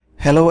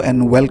Hello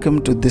and welcome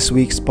to this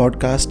week's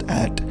podcast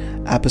at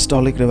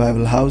Apostolic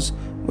Revival House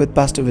with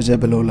Pastor Vijay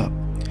Belola.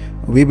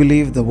 We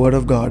believe the Word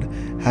of God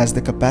has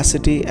the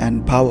capacity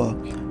and power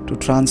to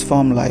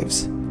transform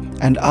lives.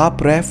 And our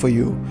prayer for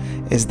you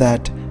is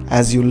that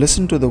as you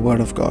listen to the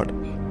Word of God,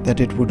 that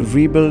it would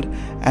rebuild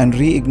and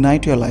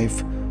reignite your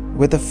life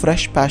with a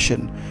fresh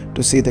passion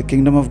to see the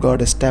kingdom of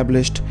God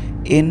established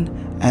in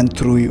and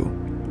through you.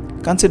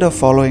 Consider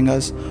following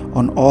us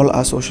on all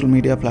our social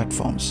media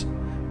platforms.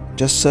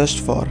 Just search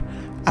for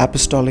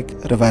Apostolic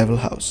Revival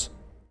House.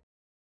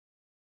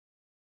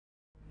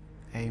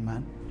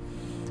 Amen.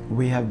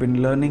 We have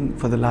been learning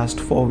for the last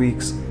 4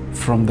 weeks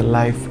from the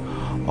life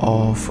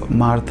of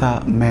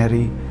Martha,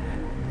 Mary,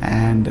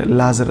 and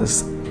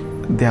Lazarus,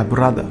 their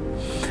brother,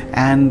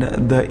 and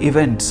the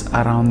events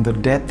around the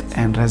death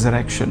and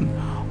resurrection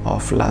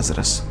of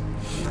Lazarus.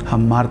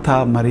 हम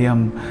Martha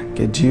Maryam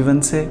के जीवन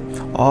से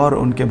और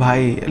उनके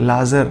भाई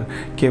लाजर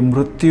के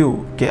मृत्यु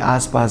के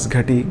आसपास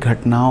घटी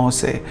घटनाओं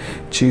से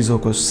चीज़ों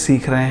को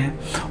सीख रहे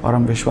हैं और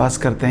हम विश्वास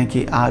करते हैं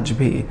कि आज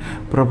भी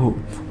प्रभु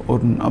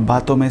उन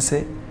बातों में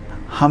से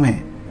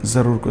हमें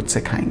ज़रूर कुछ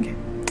सिखाएंगे।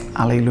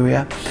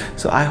 Hallelujah.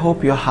 So I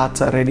hope your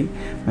hearts are ready.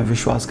 मैं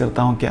विश्वास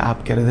करता हूँ कि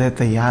आपके हृदय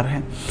तैयार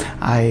हैं.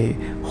 I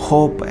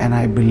hope and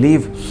I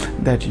believe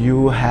that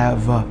you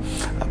have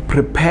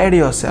prepared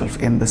yourself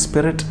in the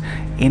spirit,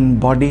 in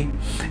body,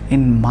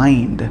 in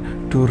mind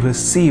to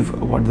receive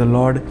what the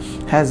Lord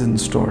has in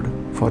store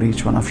for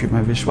each one of you.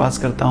 मैं विश्वास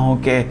करता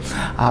हूँ कि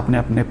आपने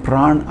अपने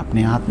प्राण,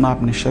 अपनी आत्मा,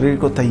 अपने शरीर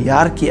को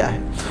तैयार किया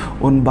है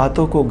उन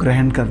बातों को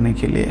ग्रहण करने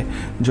के लिए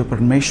जो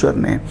परमेश्वर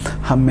ने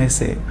हम में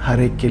से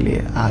हर एक के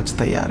लिए आज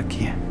तैयार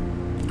किए हैं.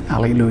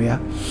 Hallelujah.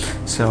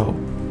 So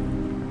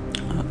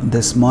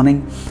this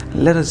morning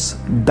let us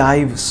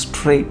dive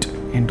straight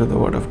into the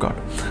word of God.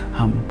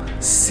 हम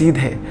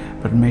सीधे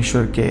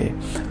परमेश्वर के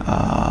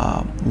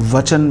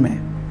वचन में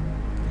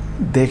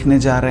देखने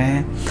जा रहे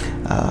हैं.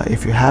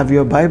 If you have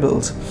your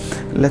Bibles,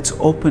 let's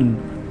open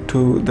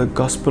to the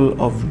Gospel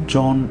of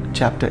John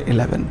chapter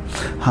 11.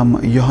 हम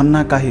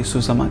यूहन्ना का ही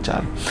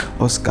सुसमाचार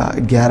उसका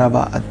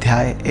 11वां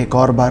अध्याय एक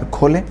और बार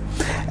खोलें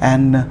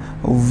and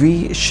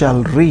we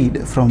shall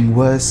read from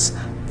verse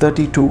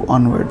 32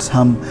 onwards.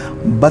 हम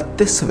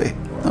 32वें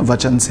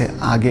वचन से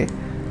आगे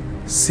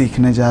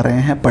सीखने जा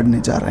रहे हैं,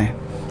 पढ़ने जा रहे हैं.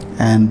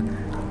 And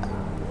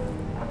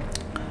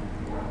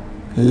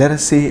let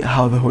us see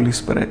how the Holy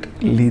Spirit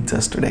leads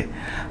us today.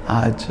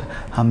 आज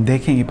हम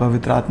देखेंगे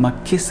पवित्र आत्मा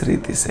किस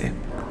रीति से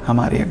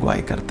हमारी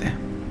अगुवाई करते हैं.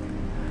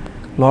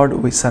 Lord,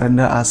 we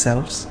surrender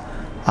ourselves,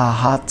 our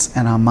hearts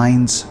and our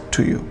minds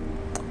to you.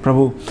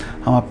 प्रभु,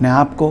 हम अपने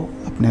आप को,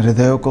 अपने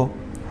हृदयों को,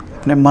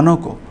 अपने मनों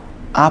को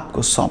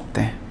आपको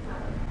सौंपते हैं.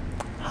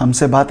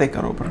 हमसे बातें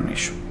करो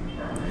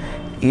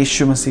परमेश्वर.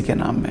 यीशु मसीह के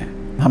नाम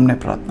में हमने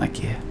प्रार्थना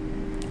की है.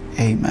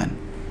 Amen.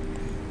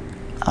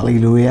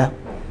 Hallelujah.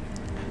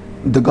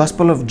 The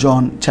Gospel of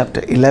John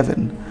chapter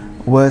 11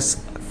 verse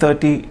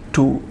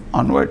 32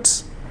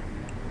 onwards.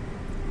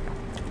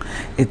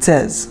 It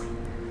says,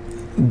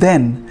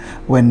 Then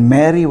when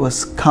Mary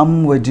was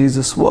come where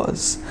Jesus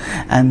was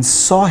and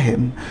saw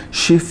him,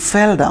 she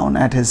fell down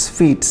at his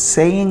feet,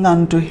 saying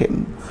unto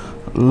him,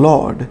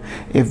 Lord,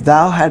 if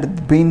thou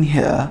hadst been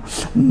here,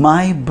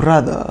 my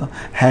brother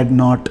had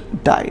not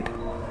died.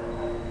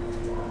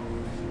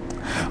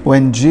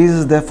 When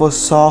Jesus therefore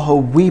saw her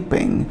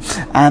weeping,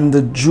 and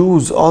the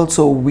Jews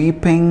also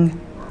weeping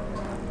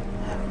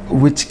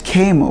which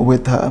came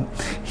with her,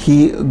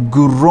 he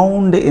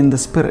groaned in the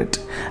spirit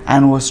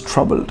and was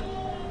troubled,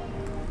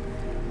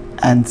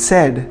 and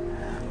said,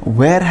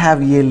 Where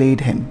have ye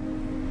laid him?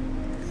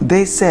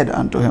 They said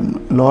unto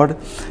him, Lord,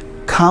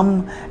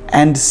 come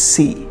and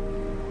see.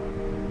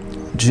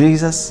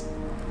 Jesus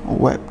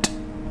wept.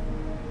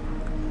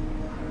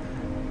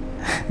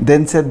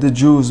 Then said the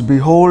Jews,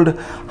 Behold,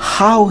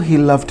 how he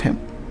loved him.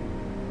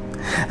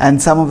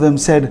 And some of them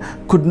said,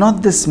 Could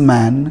not this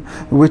man,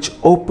 which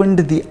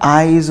opened the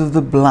eyes of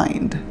the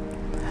blind,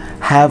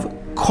 have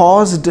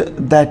caused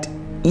that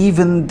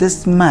even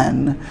this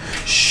man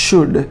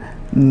should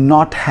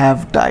not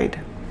have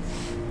died?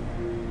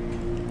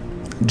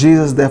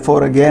 Jesus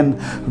therefore again,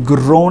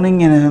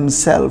 groaning in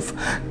himself,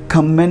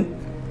 cometh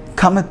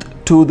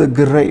to the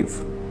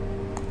grave.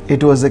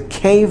 It was a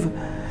cave,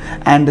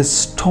 and a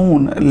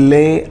stone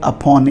lay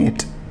upon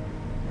it.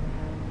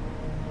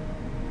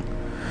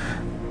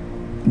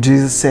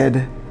 Jesus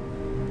said,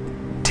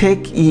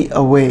 Take ye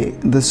away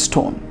the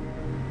stone.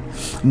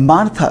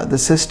 Martha, the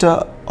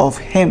sister of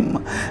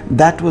him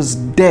that was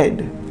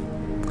dead,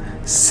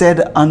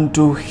 said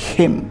unto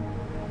him,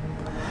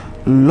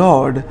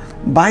 Lord,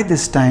 by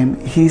this time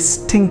he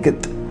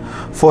stinketh,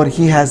 for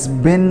he has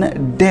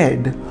been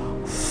dead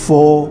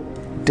 4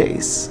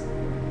 days.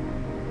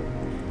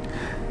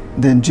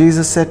 Then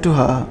Jesus said to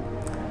her,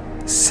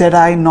 Said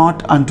I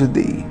not unto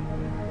thee,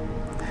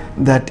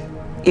 that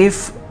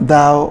if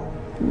thou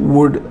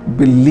would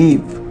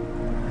believe,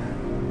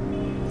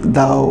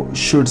 thou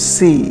should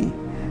see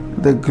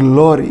the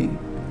glory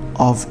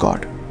of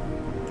God.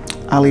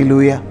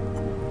 Hallelujah.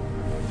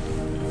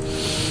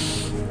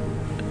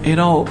 You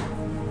know,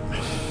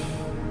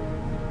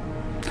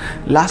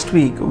 Last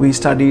week we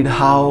studied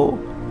how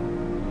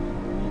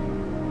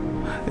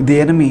the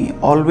enemy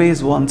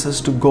always wants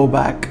us to go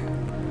back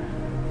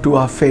to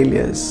our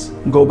failures,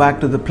 go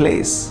back to the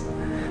place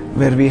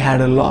where we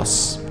had a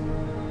loss.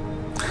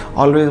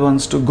 Always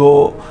wants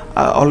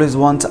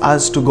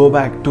us to go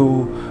back to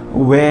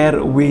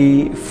where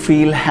we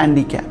feel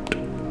handicapped,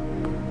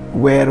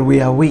 where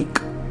we are weak.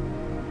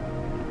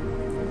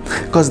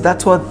 Because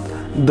that's what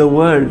the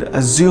world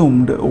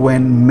assumed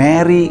when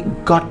Mary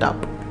got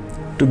up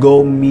to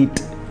go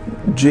meet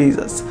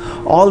Jesus.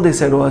 All they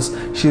said was,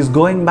 she's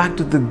going back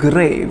to the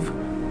grave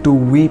to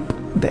weep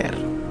there.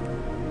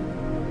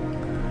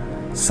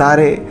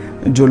 सारे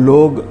जो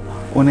लोग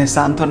उन्हें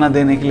सांत्वना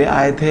देने के लिए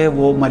आए थे,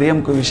 वो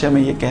मरियम के विषय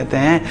में ये कहते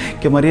हैं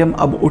कि मरियम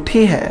अब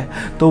उठी है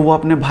तो वो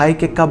अपने भाई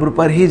के कब्र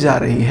पर ही जा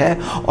रही है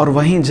और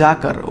वहीं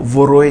जाकर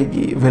वो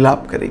रोएगी,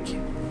 विलाप करेगी.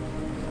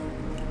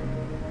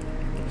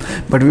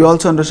 But we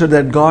also understood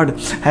that God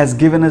has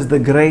given us the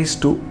grace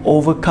to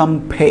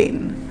overcome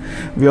pain.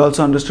 We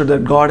also understood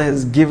that God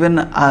has given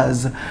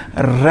us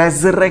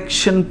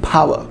resurrection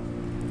power.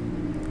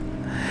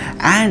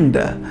 And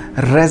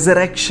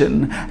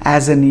resurrection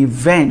as an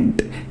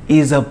event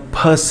is a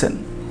person.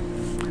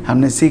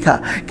 हमने सीखा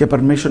कि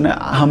परमेश्वर ने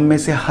हम में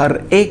से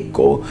हर एक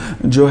को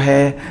जो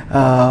है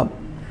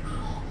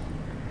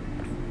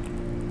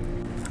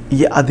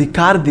ये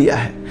अधिकार दिया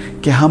है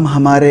कि हम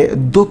हमारे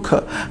दुख,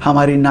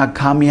 हमारी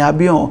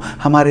नाकामयाबियों,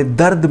 हमारे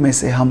दर्द में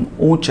से हम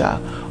ऊंचा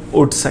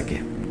उठ सके.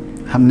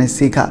 हमने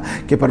सीखा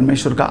कि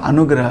परमेश्वर का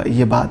अनुग्रह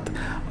ये बात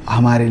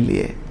हमारे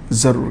लिए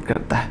ज़रूर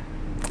करता है.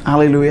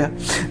 Hallelujah.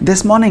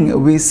 This morning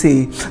we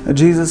see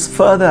Jesus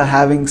further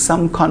having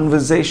some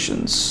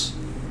conversations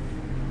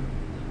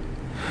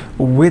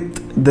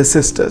with the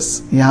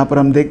sisters. यहाँ पर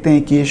हम देखते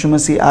हैं कि यीशु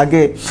मसीह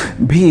आगे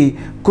भी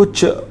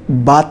कुछ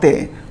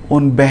बातें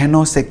उन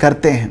बहनों से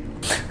करते हैं.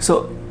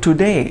 So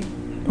today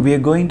we are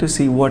going to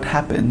see what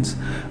happens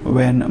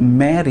when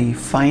Mary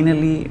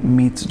finally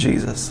meets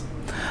Jesus.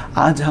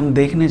 आज हम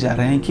देखने जा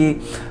रहे हैं कि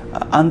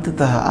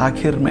अंततः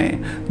आखिर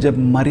में जब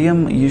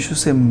मरियम यीशु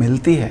से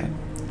मिलती है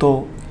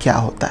तो क्या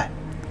होता है.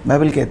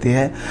 बाइबल कहती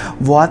है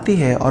वो आती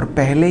है और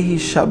पहले ही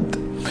शब्द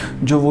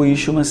जो वो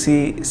यीशु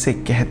मसीह से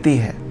कहती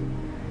है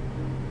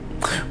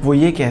वो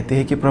ये कहती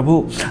है कि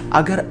प्रभु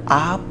अगर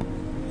आप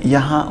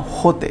यहाँ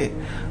होते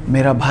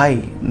मेरा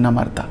भाई न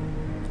मरता.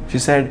 She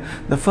said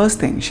the first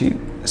thing she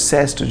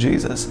says to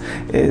Jesus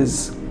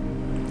is,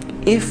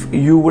 if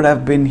you would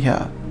have been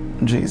here,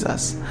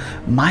 Jesus,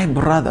 my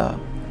brother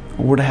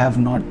would have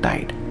not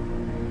died.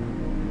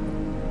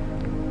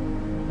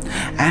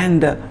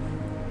 And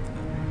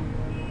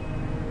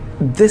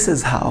this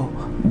is how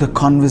the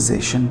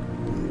conversation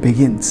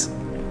begins.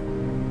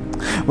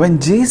 When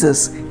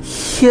Jesus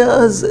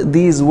hears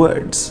these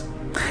words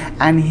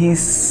and he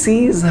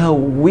sees her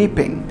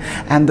weeping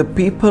and the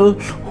people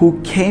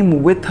who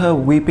came with her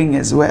weeping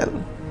as well,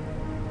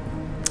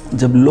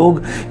 जब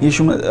लोग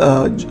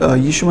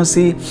यीशु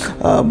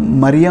मसीह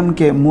मरियम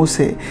के मुंह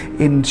से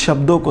इन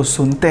शब्दों को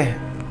सुनते हैं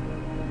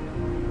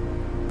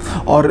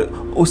और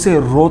उसे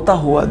रोता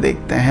हुआ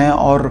देखते हैं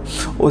और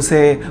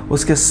उसे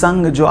उसके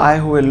संग जो आए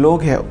हुए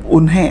लोग हैं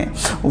उन्हें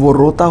वो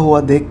रोता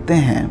हुआ देखते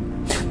हैं,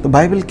 तो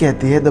बाइबल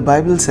कहती है, the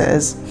Bible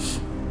says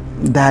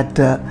that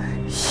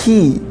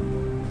he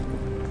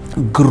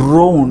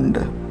groaned.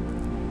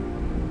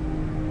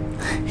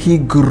 He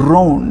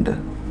groaned.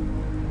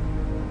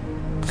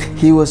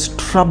 He was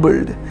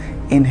troubled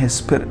in his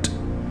spirit.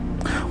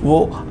 वो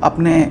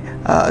अपने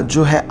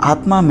जो है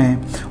आत्मा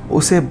में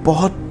उसे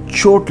बहुत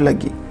चोट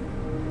लगी.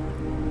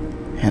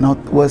 You know,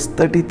 verse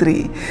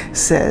 33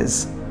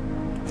 says,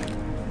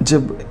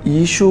 जब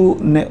यीशु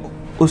ने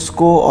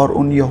उसको और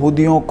उन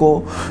यहूदियों को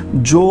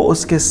जो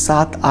उसके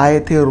साथ आए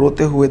थे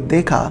रोते हुए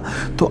देखा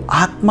तो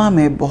आत्मा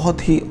में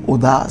बहुत ही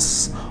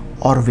उदास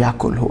और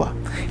व्याकुल हुआ.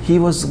 He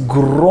was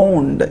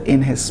groaned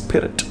in his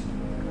spirit.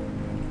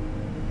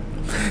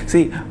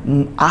 See,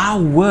 our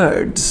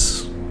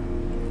words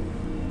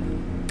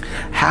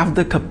have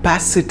the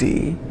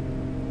capacity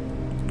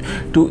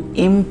to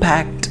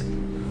impact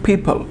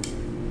people.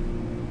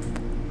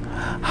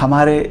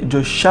 हमारे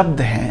जो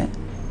शब्द हैं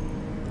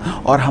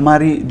और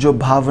हमारी जो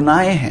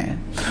भावनाएं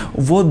हैं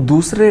वो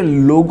दूसरे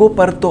लोगों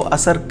पर तो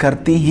असर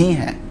करती ही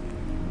हैं,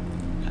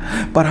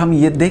 पर हम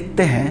ये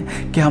देखते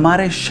हैं कि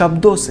हमारे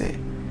शब्दों से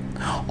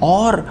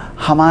और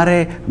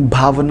हमारे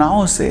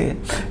भावनाओं से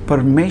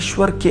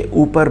परमेश्वर के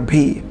ऊपर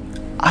भी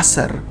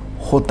असर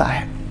होता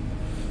है.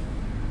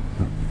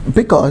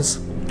 Because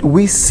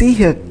we see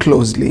here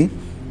closely,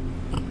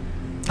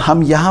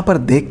 हम यहाँ पर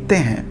देखते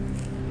हैं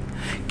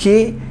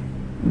कि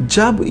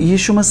जब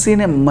यीशु मसीह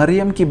ने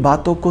मरियम की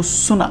बातों को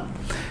सुना,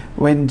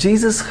 when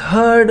Jesus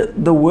heard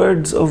the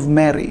words of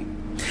Mary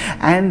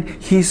and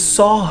he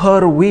saw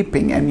her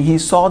weeping and he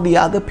saw the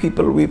other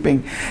people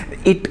weeping,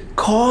 it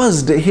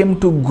caused him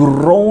to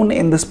groan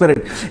in the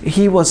spirit.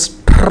 He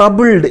was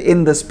troubled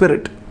in the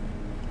spirit.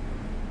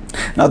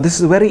 Now this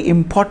is very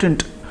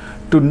important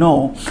to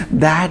know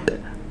that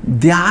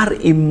their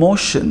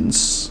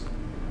emotions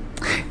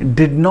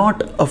did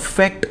not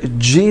affect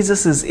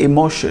Jesus'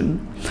 emotion,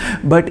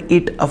 but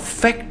it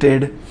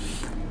affected,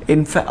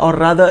 or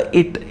rather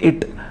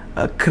it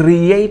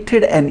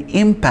created an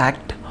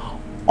impact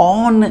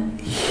on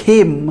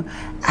him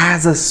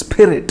as a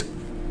spirit.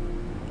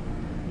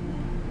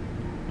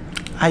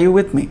 Are you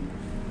with me?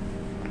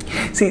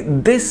 See,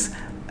 this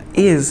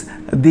is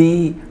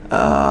the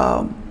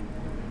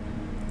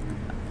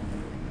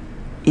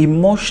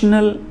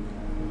emotional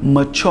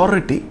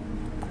maturity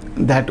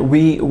that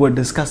we were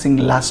discussing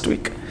last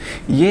week.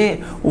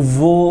 ये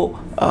वो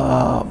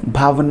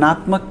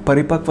भावनात्मक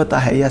परिपक्वता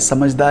है या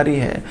समझदारी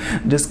है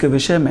जिसके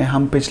विषय में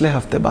हम पिछले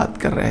हफ्ते बात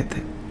कर रहे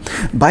थे।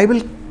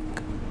 बाइबल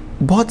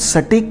बहुत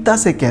सटीकता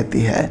से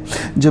कहती है,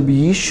 जब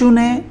यीशु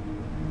ने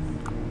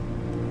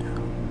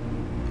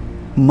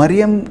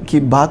मरियम की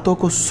बातों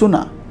को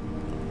सुना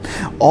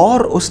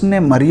और उसने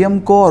मरियम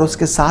को और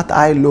उसके साथ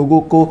आए लोगों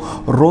को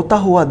रोता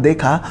हुआ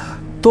देखा,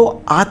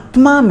 तो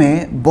आत्मा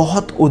में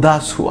बहुत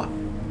उदास हुआ।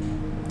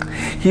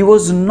 He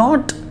was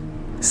not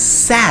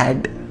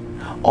sad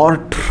or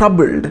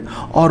troubled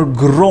or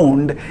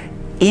groaned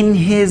in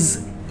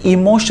his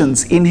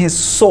emotions, in his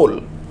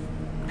soul.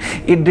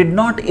 It did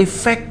not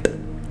affect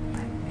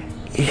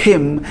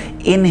him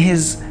in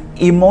his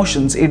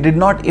emotions, it did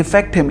not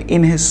affect him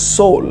in his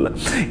soul,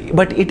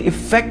 but it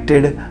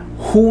affected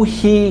who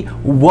he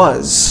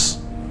was.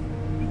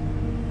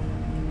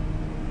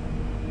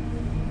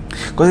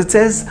 Because it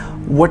says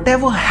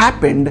whatever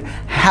happened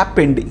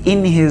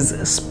in his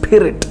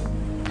spirit.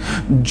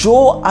 जो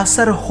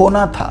असर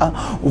होना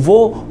था वो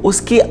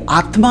उसकी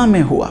आत्मा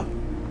में हुआ.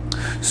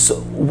 So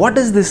what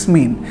does this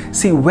mean?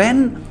 See,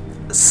 when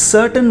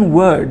certain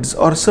words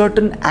और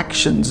certain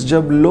actions,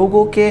 जब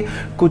लोगों के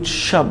कुछ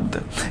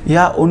शब्द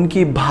या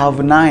उनकी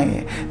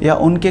भावनाएं या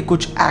उनके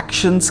कुछ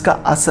actions का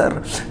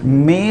असर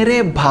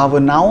मेरे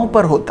भावनाओं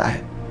पर होता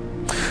है,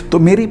 तो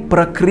मेरी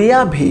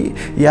प्रक्रिया भी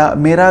या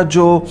मेरा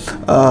जो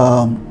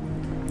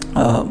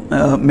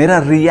मेरा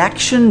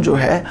रिएक्शन जो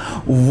है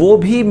वो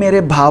भी मेरे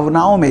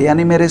भावनाओं में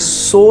यानी मेरे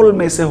सोल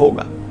में से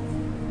होगा.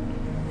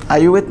 Are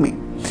you with me?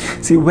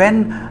 See,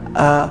 when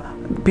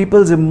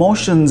people's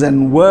emotions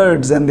and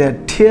words and their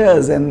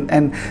tears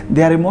and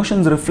their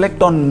emotions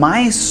reflect on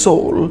my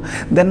soul,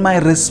 then my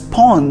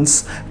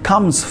response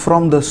comes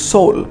from the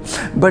soul.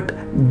 But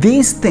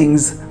these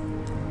things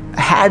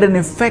had an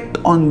effect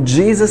on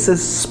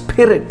Jesus'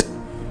 spirit.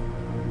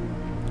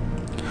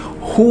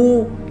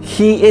 Who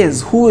he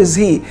is. Who is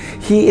he?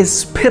 He is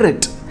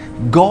spirit.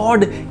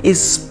 God is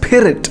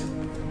spirit.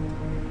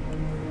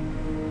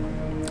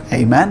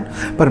 Amen.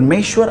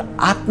 परमेश्वर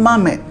आत्मा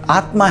में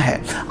आत्मा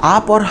है.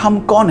 आप और हम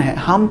कौन है?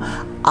 हम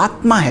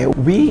आत्मा है.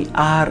 We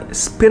are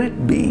spirit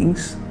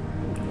beings.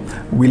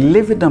 We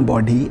live in a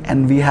body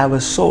and we have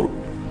a soul.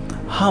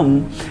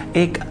 हम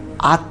एक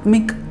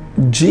आत्मिक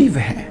जीव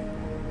हैं.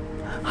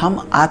 हम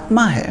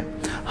आत्मा है.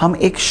 हम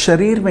एक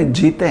शरीर में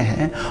जीते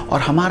हैं और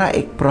हमारा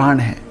एक प्राण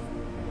है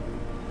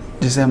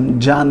जिसे हम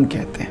जान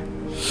कहते हैं.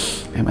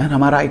 Amen.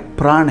 हमारा एक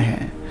प्राण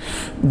है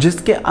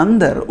जिसके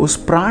अंदर, उस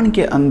प्राण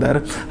के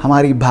अंदर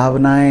हमारी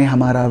भावनाएं,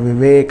 हमारा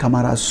विवेक,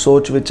 हमारा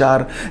सोच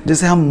विचार,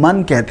 जिसे हम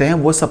मन कहते हैं,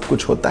 वो सब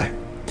कुछ होता है.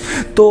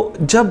 तो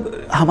जब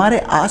हमारे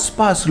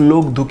आसपास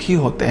लोग दुखी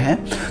होते हैं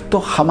तो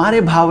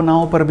हमारे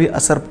भावनाओं पर भी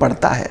असर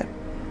पड़ता है.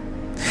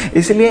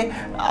 इसलिए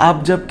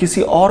आप जब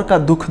किसी और का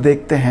दुख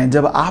देखते हैं,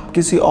 जब आप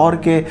किसी और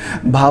के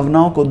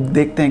भावनाओं को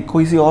देखते हैं,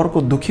 किसी और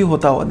को दुखी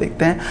होता हुआ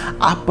देखते हैं,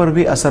 आप पर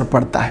भी असर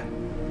पड़ता है.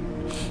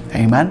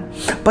 आमीन.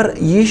 पर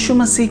यीशु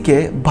मसीह के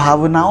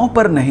भावनाओं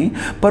पर नहीं,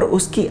 पर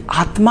उसकी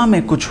आत्मा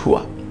में कुछ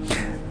हुआ.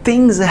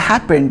 Things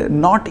happened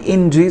not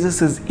in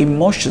Jesus's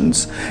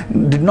emotions,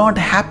 did not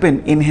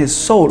happen in his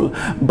soul,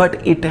 but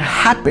it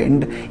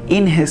happened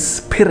in his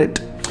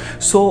spirit.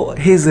 So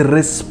his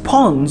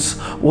response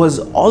was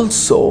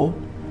also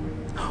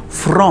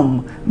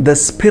from the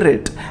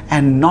spirit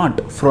and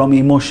not from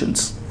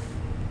emotions.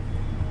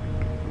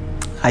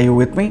 Are you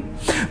with me?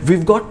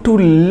 We've got to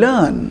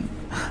learn.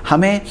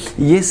 हमें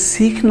ये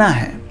सीखना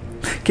है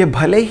कि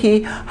भले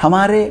ही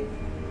हमारे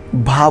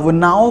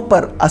भावनाओं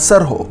पर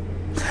असर हो,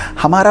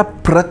 हमारा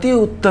प्रति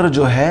उत्तर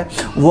जो है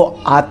वो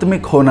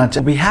आत्मिक होना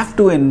चाहिए. We have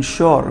to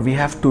ensure, we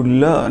have to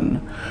learn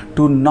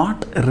to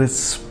not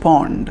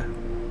respond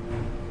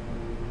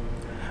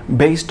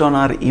based on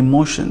our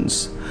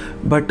emotions,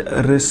 but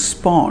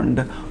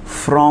respond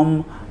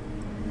from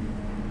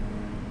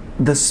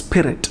the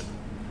spirit.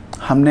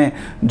 हमने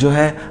जो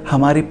है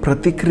हमारी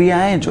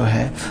प्रतिक्रियाएं जो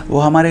है वो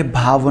हमारे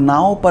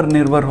भावनाओं पर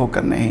निर्भर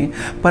होकर नहीं,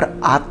 पर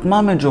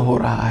आत्मा में जो हो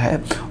रहा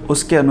है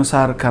उसके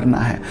अनुसार करना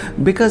है.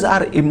 Because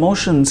our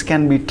emotions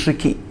can be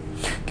tricky.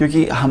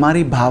 क्योंकि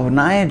हमारी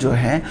भावनाएं जो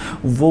हैं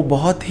वो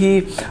बहुत ही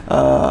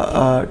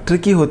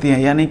ट्रिकी होती हैं,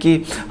 यानी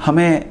कि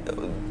हमें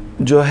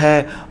जो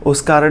है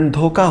उस कारण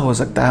धोखा हो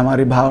सकता है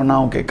हमारी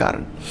भावनाओं के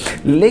कारण.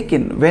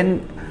 लेकिन when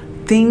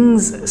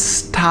things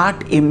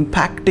start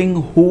impacting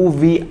who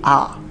we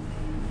are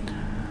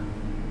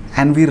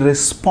and we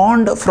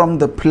respond from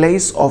the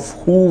place of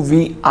who we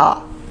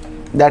are,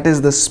 that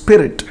is the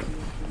spirit,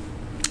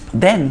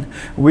 then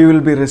we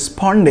will be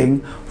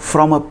responding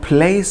from a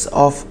place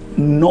of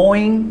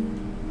knowing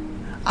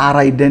our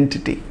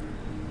identity,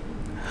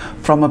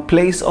 from a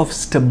place of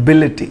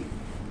stability,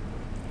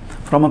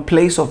 from a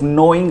place of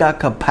knowing our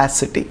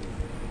capacity.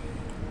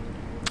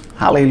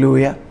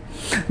 Hallelujah.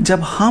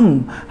 जब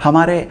हम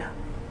हमारे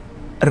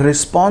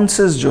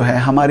responses जो है,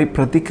 हमारी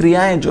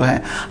प्रतिक्रियाएं जो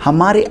है,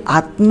 हमारी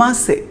आत्मा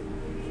से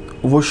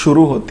वो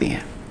शुरू होती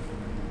हैं,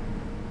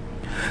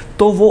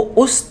 तो वो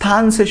उस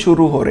स्थान से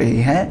शुरू हो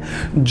रही है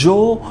जो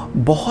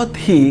बहुत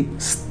ही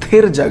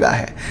स्थिर जगह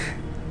है.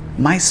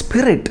 My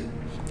spirit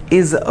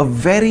is a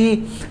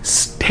very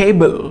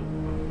stable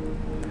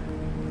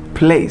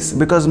place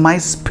because my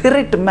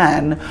spirit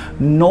man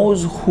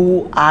knows who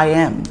I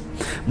am.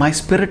 My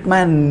spirit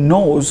man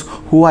knows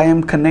who I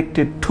am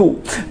connected to.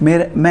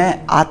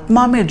 मैं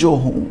आत्मा में जो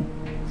हूँ,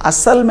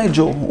 असल में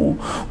जो हूँ,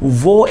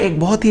 वो एक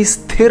बहुत ही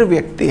स्थिर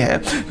व्यक्ति है,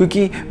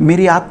 क्योंकि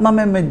मेरी आत्मा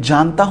में मैं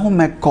जानता हूँ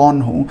मैं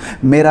कौन हूँ,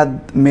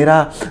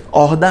 मेरा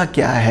ओहदा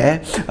क्या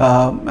है,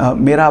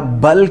 मेरा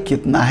बल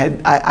कितना है.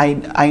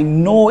 I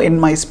know in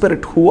my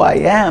spirit who I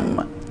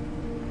am.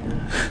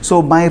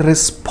 So my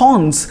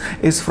response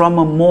is from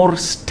a more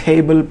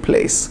stable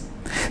place.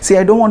 See,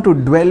 I don't want to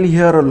dwell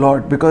here a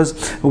lot because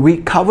we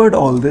covered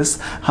all this.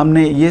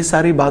 हमने ये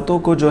सारी बातों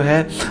को जो है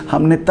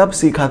हमने तब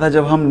सीखा था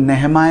जब हम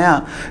नेहमाया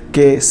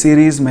के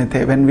सीरीज में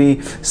थे. When we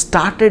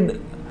started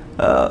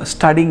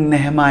studying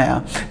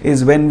Nehemiah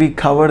is when we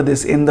covered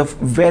this in the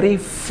very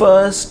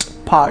first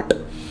part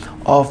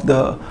of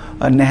the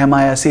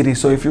Nehemiah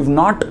series. So if you've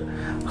not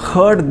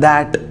heard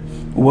that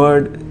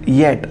word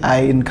yet,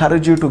 I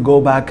encourage you to go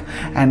back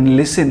and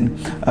listen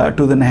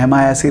to the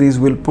Nehemiah series.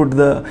 We'll put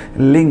the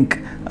link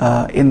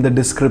in the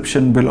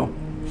description below.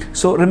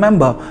 So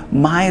remember,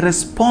 my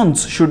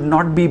response should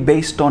not be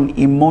based on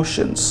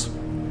emotions.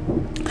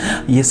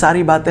 ये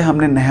सारी बातें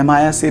हमने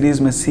नेहमाया series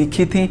में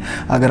सीखी थी.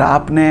 अगर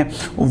आपने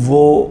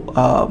वो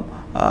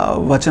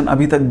वचन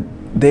अभी तक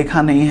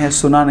देखा नहीं है,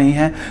 सुना नहीं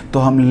है, तो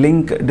हम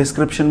लिंक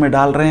डिस्क्रिप्शन में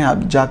डाल रहे हैं,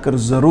 आप जाकर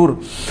ज़रूर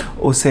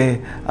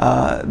उसे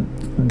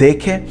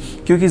देखें,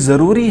 क्योंकि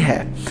ज़रूरी है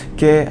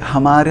कि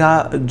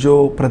हमारा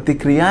जो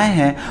प्रतिक्रियाएं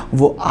हैं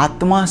वो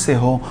आत्मा से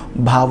हो,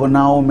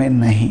 भावनाओं में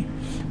नहीं.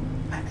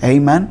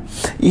 आमीन.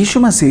 यीशु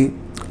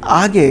मसीह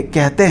आगे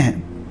कहते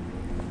हैं,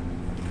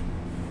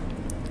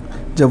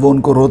 जब वो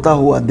उनको रोता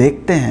हुआ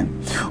देखते हैं,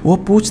 वो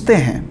पूछते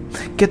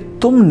हैं कि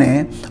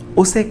तुमने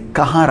उसे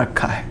कहाँ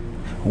रखा है.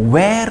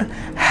 Where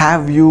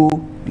have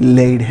you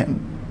laid him?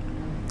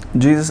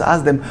 Jesus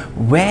asked them,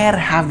 where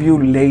have you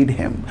laid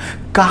him?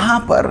 कहाँ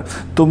पर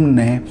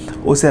तुमने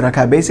उसे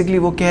रखा है. बेसिकली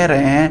वो कह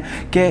रहे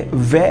हैं कि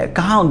वे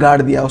कहाँ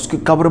गाड़ दिया, उसकी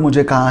कब्र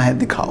मुझे कहाँ है,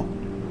 दिखाओ.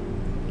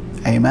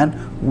 Amen.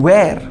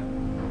 Where?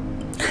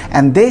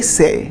 And they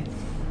say,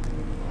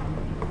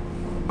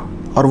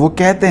 और वो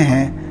कहते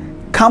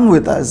हैं, come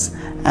with us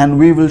and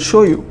we will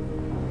show you.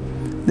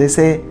 They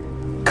say,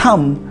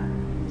 come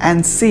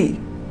and see.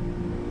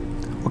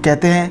 वो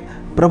कहते हैं,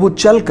 प्रभु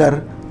चलकर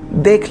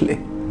देख ले.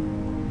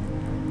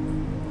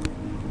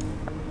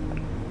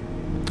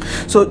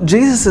 So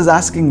Jesus is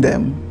asking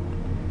them,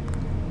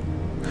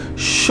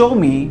 show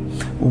me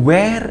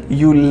where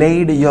you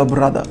laid your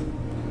brother.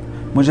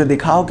 मुझे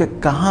दिखाओ कि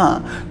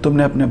कहाँ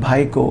तुमने अपने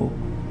भाई को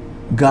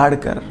गाड़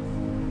कर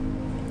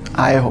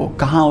आए हो,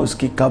 कहाँ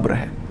उसकी कब्र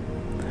है.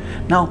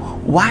 Now,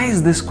 why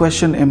is this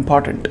question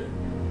important?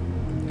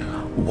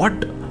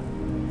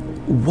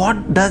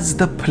 What does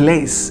the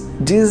place?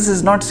 Jesus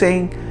is not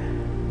saying,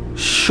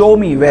 show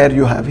me where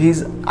you have. He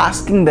is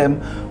asking them,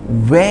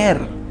 where?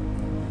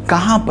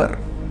 कहाँ पर?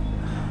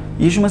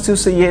 यीशु मसीह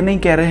उससे ये नहीं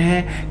कह रहे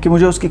हैं कि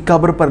मुझे उसकी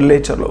कब्र पर ले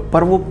चलो,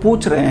 पर वो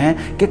पूछ रहे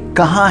हैं कि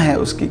कहाँ है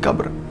उसकी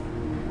कब्र.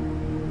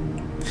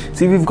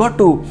 See, we've got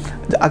to,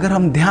 अगर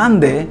हम ध्यान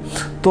दें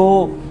तो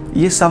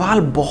ये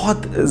सवाल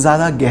बहुत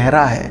ज़्यादा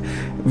गहरा है.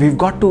 We've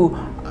got to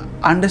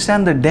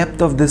understand the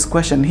depth of this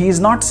question. He is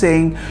not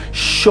saying,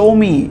 show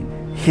me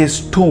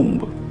his tomb,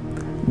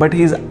 but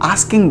he is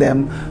asking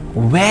them,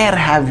 where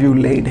have you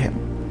laid him?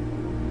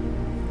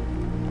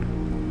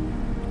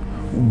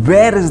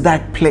 Where is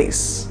that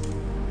place?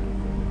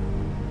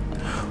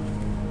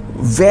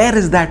 Where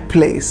is that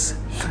place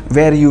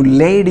where you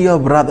laid your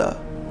brother?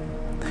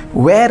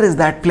 Where is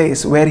that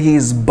place where he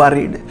is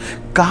buried?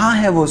 कहाँ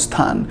है वो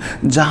स्थान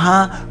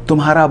जहाँ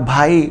तुम्हारा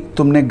भाई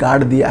तुमने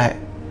गाड़ दिया है?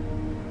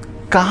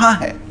 कहाँ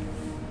है?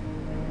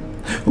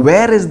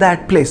 Where is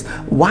that place?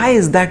 Why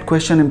is that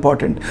question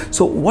important?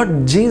 So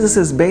what Jesus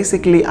is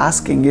basically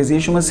asking is,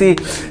 यीशु मसीह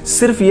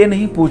सिर्फ ये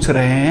नहीं पूछ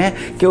रहे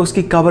हैं कि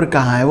उसकी कब्र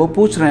कहाँ है, वो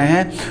पूछ रहे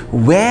हैं,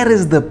 where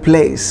is the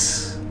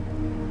place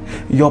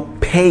your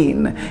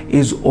pain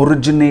is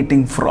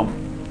originating from?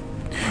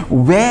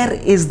 Where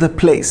is the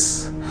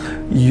place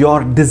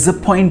your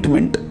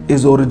disappointment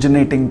is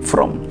originating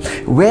from?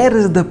 Where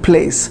is the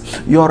place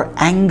your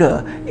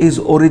anger is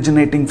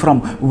originating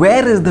from?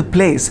 Where is the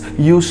place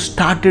you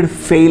started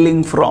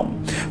failing from?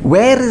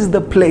 Where is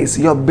the place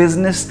your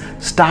business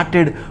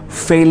started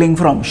failing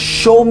from?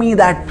 Show me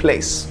that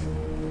place.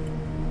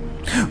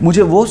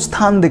 मुझे वो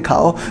स्थान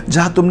दिखाओ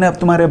जहां तुमने अब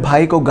तुम्हारे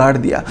भाई को गाड़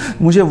दिया।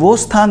 मुझे वो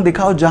स्थान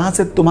दिखाओ जहां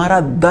से तुम्हारा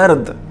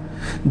दर्द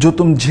जो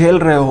तुम झेल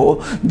रहे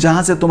हो,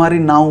 जहां से तुम्हारी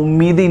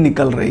नाउम्मीदी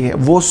निकल रही है,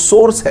 वो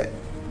सोर्स है।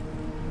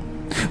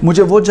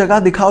 मुझे वो जगह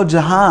दिखाओ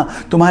जहां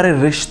तुम्हारे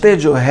रिश्ते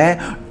जो है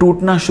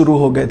टूटना शुरू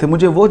हो गए थे।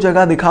 मुझे वो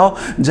जगह दिखाओ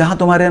जहां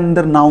तुम्हारे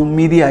अंदर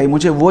नाउम्मीदी आई।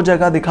 मुझे वो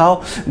जगह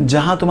दिखाओ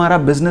जहां तुम्हारा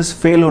बिजनेस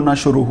फेल होना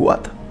शुरू हुआ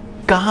था।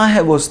 कहां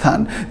है वो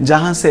स्थान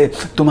जहां से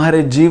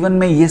तुम्हारे जीवन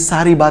में ये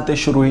सारी बातें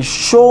शुरू हुई?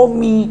 Show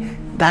me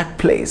that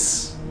place,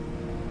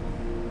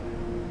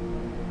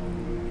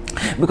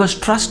 because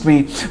trust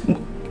me,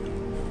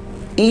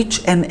 each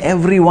and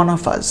every one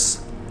of us,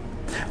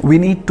 we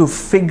need to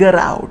figure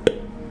out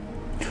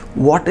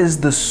what is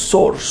the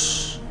source,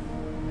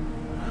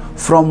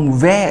 from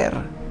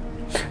where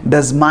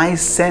does my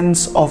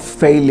sense of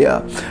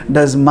failure,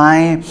 does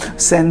my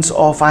sense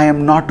of I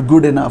am not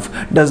good enough,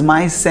 does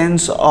my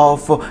sense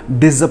of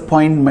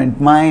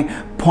disappointment, my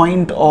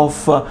point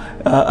of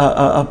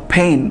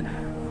pain,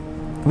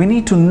 we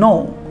need to know.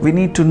 We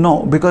need to know,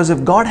 because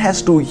if God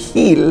has to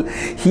heal,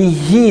 He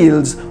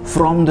heals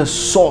from the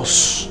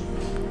source.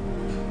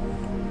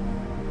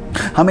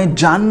 हमें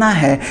जानना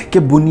है कि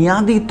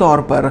बुनियादी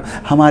तौर पर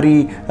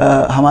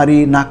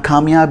हमारी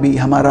नाकामयाबी,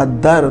 हमारा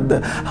दर्द,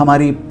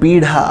 हमारी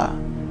पीड़ा,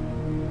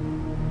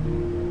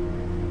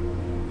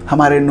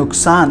 हमारे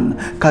नुकसान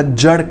का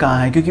जड़ कहाँ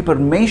है। क्योंकि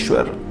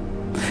परमेश्वर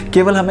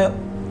केवल हमें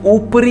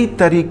ऊपरी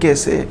तरीके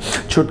से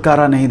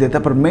छुटकारा नहीं देता,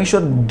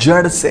 परमेश्वर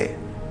जड़ से,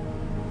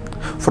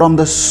 from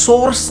the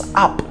source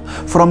up,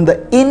 from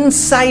the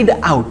inside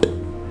out,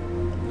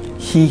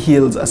 He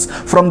heals us.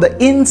 From the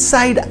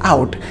inside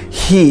out,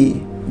 He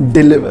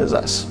delivers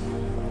us.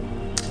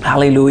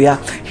 Hallelujah.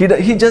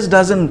 He just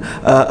doesn't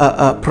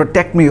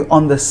protect me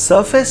on the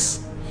surface.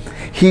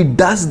 He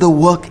does the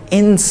work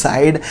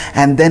inside,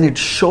 and then it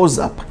shows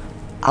up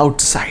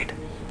outside.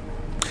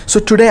 So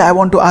today I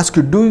want to ask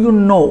you, do you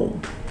know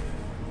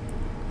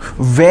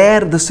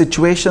where the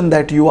situation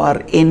that you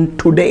are in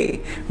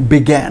today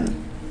began?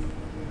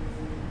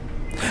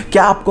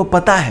 क्या आपको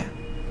पता है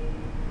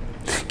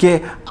कि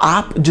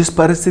आप जिस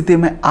परिस्थिति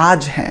में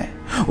आज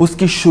हैं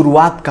उसकी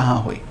शुरुआत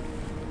कहां हुई?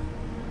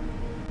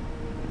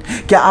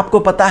 क्या आपको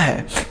पता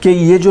है कि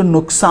ये जो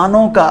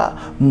नुकसानों का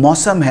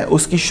मौसम है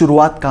उसकी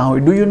शुरुआत कहां हुई?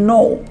 Do you know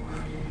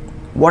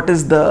what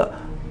is the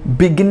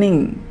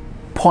beginning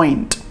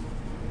point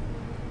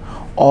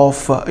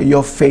of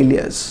your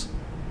failures?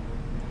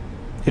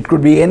 It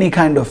could be any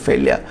kind of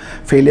failure.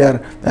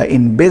 Failure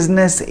in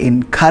business,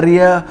 in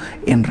career,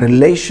 in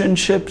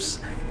relationships,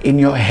 in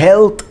your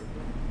health,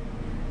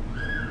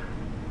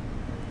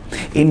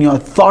 in your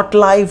thought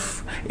life,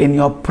 in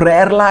your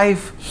prayer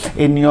life,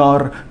 in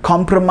your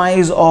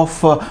compromise of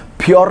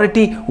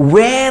purity.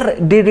 Where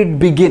did it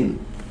begin?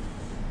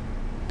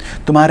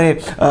 तुम्हारे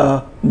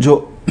जो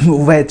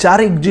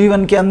वैचारिक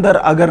जीवन के अंदर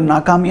अगर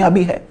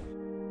नाकामयाबी है,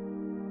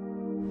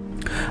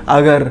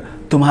 अगर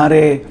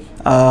तुम्हारे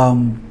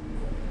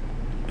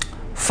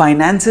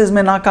फाइनेंसेस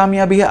में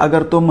नाकामयाबी है,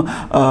 अगर तुम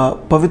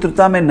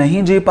पवित्रता में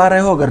नहीं जी पा रहे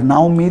हो, अगर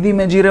नाउम्मीदी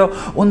में जी रहे हो,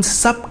 उन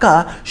सब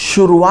का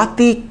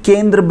शुरुआती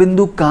केंद्र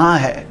बिंदु कहां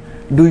है?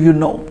 Do you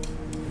know?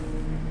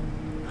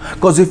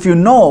 Because if you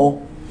know,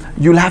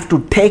 you'll have to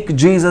take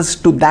Jesus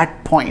to that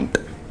point.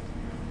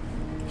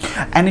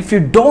 And if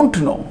you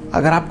don't know,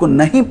 अगर आपको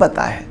नहीं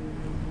पता है,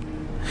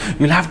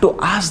 you'll have to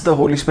ask the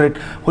Holy Spirit,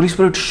 Holy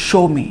Spirit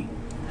show me,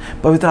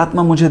 पवित्र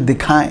आत्मा मुझे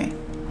दिखाएं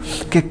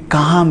कि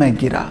कहां मैं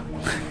गिरा,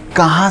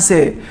 कहाँ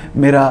से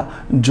मेरा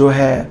जो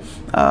है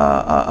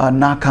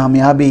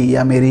नाकामयाबी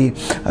या मेरी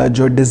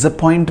जो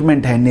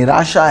डिसअपॉइंटमेंट है,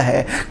 निराशा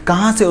है,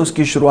 कहाँ से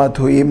उसकी शुरुआत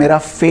हुई? मेरा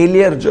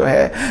फेलियर जो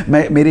है,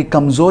 मेरी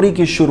कमज़ोरी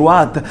की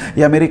शुरुआत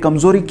या मेरी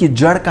कमज़ोरी की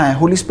जड़ कहाँ है?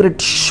 Holi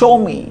spirit show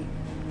me,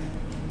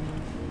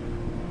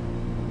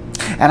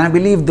 and I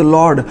believe the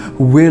Lord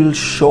will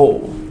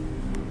show.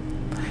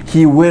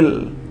 He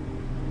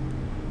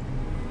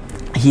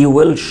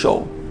will show.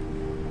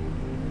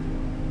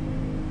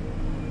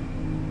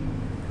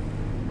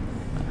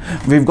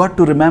 We've got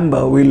to remember,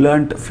 we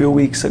learned a few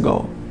weeks ago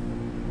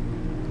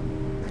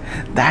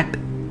that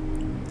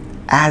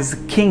as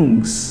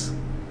kings,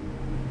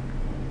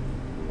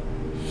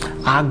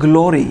 our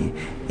glory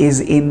is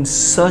in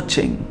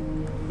searching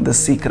the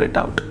secret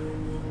out.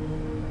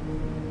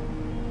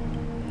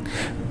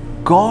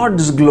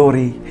 God's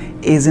glory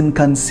is in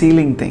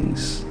concealing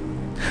things.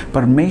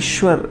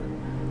 परमेश्वर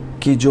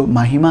की जो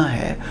महिमा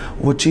है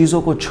वो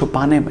चीज़ों को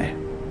छुपाने में,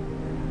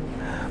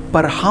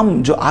 पर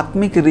हम जो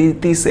आत्मिक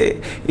रीति से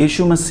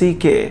यीशु मसीह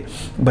के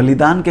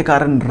बलिदान के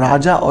कारण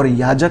राजा और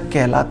याजक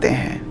कहलाते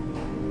हैं,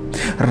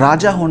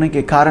 राजा होने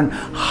के कारण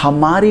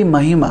हमारी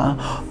महिमा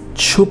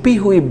छुपी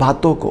हुई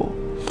बातों को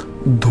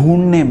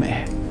ढूंढने में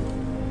है,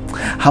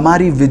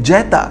 हमारी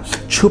विजेता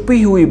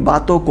छुपी हुई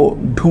बातों को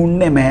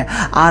ढूंढने में है.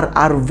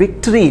 Our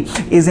victory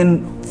is in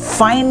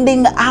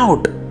finding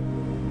out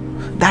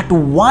that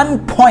one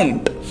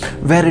point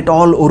where it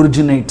all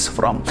originates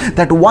from,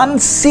 that one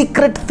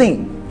secret thing.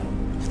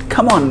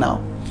 Come on now,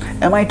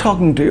 am I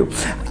talking to you?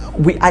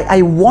 I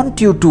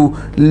want you to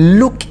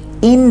look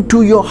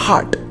into your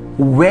heart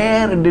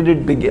Where did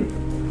it begin?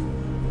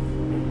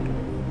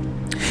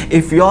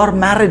 If your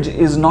marriage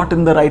is not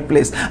in the right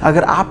place,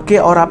 अगर आपके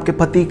और आपके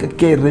पति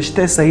के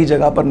रिश्ते सही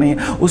जगह पर नहीं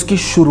है, उसकी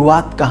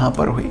शुरुआत कहां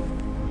पर हुई?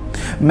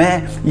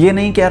 मैं ये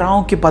नहीं कह रहा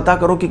हूं कि पता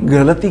करो कि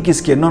गलती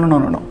किसकी है. No no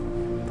no no.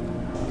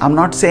 I'm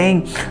not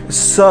saying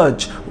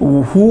search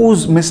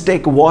whose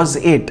mistake was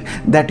it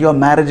that your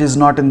marriage is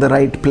not in the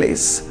right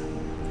place.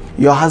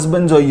 Your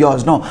husband's or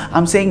yours. No,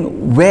 I'm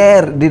saying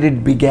where did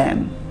it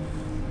begin?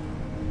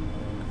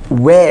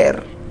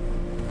 Where?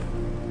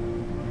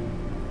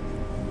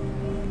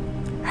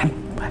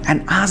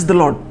 And ask the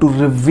Lord to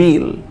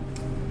reveal.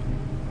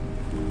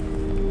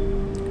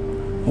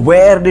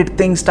 Where did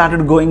things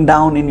started going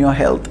down in your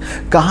health?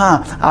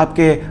 कहाँ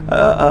आपके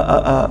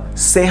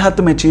सेहत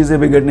में चीजें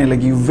बिगड़ने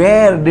लगी?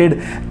 Where did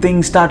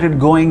things started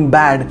going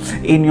bad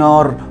in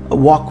your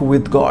walk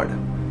with God?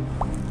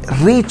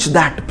 Reach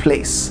that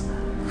place.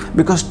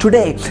 Because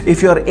today,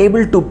 if you are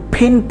able to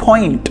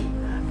pinpoint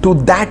to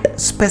that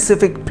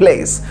specific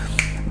place,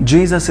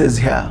 Jesus is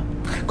here.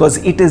 Because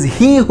it is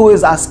He who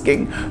is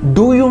asking,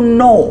 do you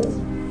know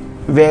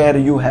where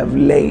you have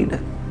laid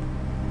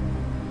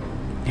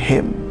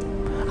Him?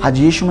 आज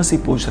यीशु मसीह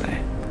पूछ रहे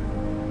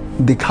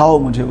हैं, दिखाओ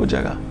मुझे वो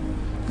जगह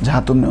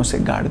जहां तुमने उसे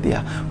गाड़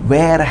दिया.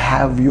 Where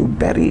have you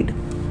buried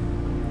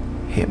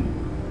Him?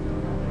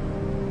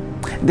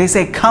 They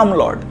say, come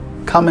Lord,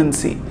 come and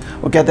see.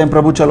 वो कहते हैं,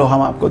 प्रभु चलो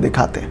हम आपको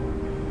दिखाते हैं.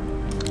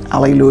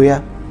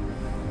 Hallelujah.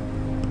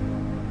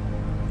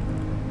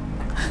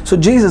 So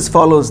Jesus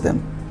follows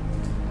them.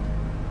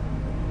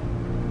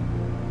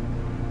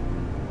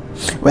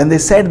 When they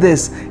said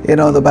this,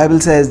 the Bible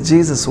says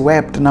Jesus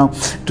wept. Now,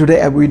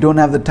 today we don't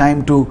have the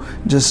time to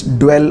just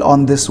dwell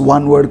on this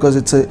one word because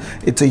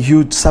it's a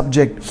huge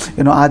subject.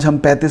 आज हम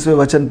 35वें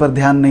वचन पर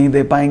ध्यान नहीं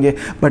दे पाएंगे.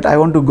 But I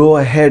want to go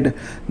ahead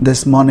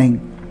this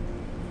morning.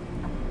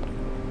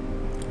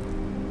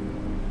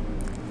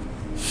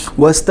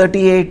 Verse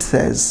 38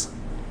 says,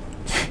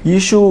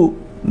 यीशु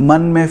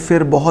मन में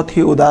फिर बहुत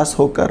ही उदास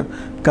होकर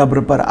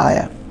कब्र पर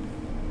आया.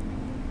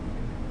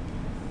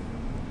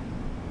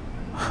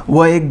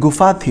 वह एक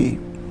गुफा थी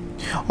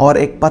और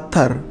एक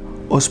पत्थर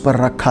उस पर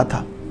रखा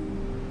था.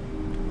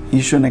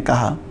 यीशु ने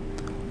कहा,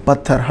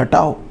 पत्थर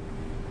हटाओ.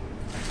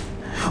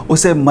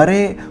 उसे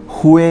मरे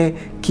हुए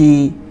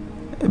की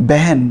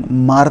बहन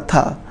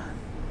मार्था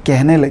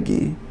कहने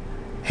लगी,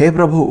 हे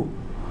प्रभु,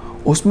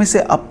 उसमें से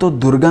अब तो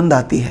दुर्गंध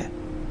आती है,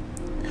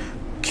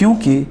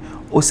 क्योंकि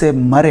उसे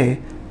मरे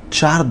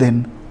 4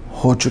 दिन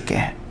हो चुके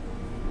हैं.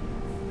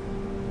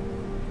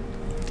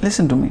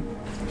 Listen to me.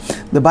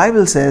 The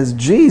Bible says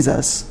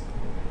Jesus,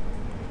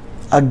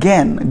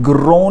 again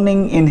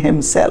groaning in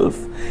himself,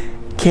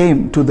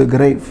 came to the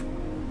grave.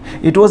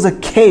 It was a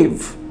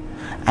cave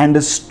and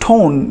a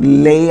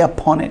stone lay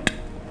upon it.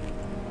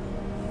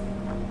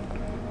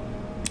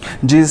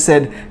 Jesus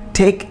said,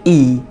 take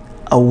ye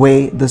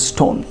away the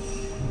stone.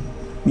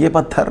 ये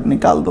पत्थर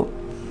निकाल दो.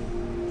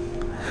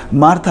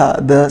 Martha,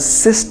 the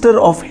sister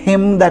of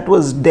him that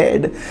was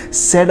dead,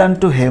 said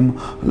unto him,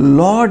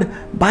 Lord,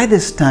 by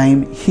this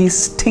time he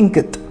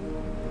stinketh,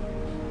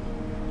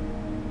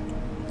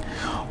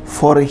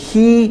 for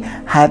he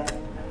hath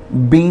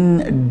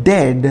been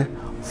dead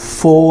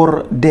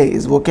 4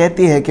 days. वो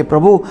कहती है कि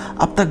प्रभु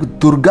अब तक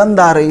दुर्गंध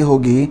आ रही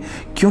होगी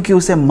क्योंकि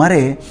उसे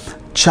मरे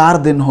 4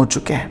 दिन हो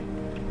चुके हैं.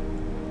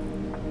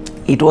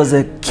 It was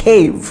a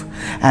cave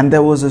and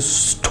there was a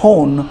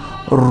stone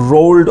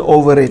rolled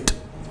over it.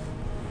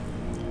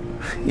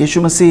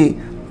 यीशु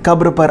मसीह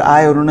कब्र पर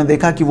आए और उन्होंने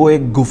देखा कि वो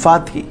एक गुफा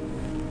थी.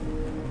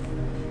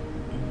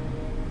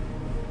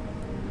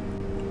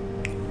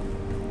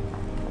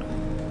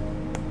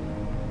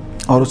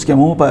 और उसके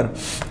मुंह पर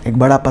एक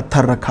बड़ा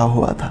पत्थर रखा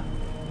हुआ था.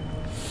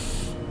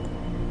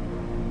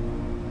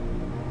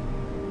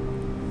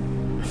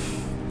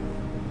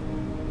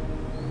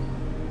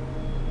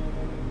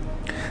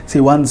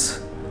 See, once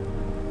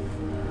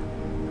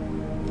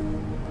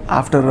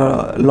after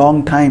a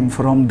long time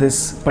from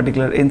this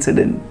particular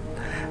incident,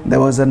 there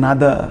was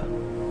another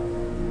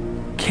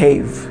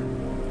cave.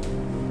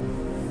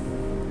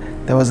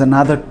 There was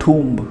another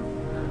tomb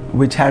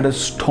which had a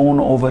stone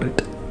over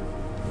it.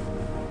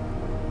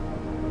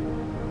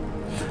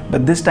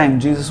 But this time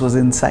Jesus was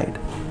inside.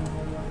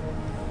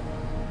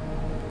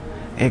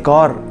 एक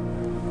और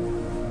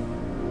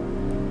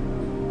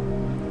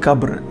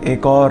कब्र,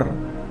 एक और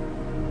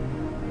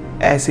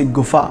ऐसी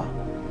गुफा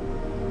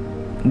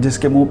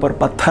जिसके मुंह पर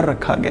पत्थर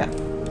रखा गया,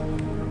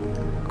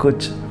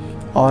 कुछ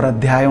और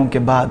अध्यायों के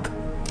बाद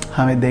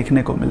हमें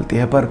देखने को मिलती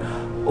है. पर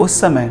उस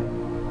समय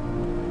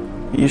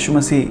यीशु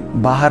मसीह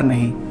बाहर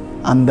नहीं,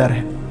 अंदर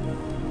है.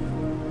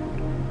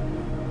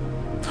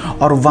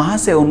 और वहां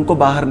से उनको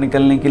बाहर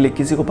निकलने के लिए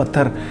किसी को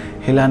पत्थर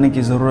हिलाने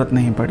की जरूरत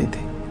नहीं पड़ी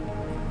थी.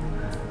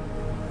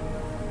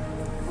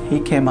 He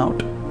came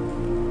out.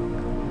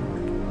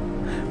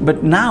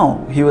 But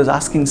now he was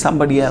asking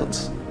somebody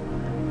else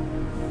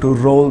to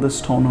roll the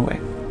stone away.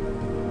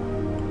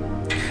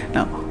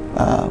 Now,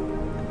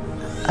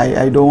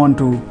 I don't want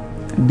to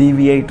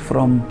deviate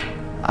from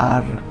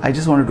I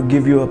just wanted to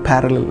give you a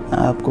parallel.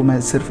 आपको मैं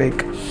सिर्फ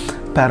एक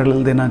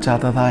पैरेलल देना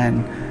चाहता था,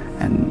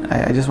 and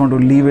I just want to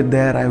leave it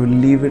there. I will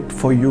leave it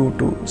for you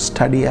to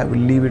study. I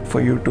will leave it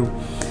for you to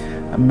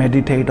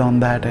meditate on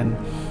that,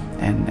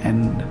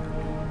 and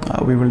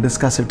we will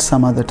discuss it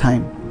some other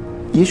time.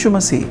 यीशु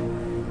मसीह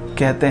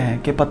कहते हैं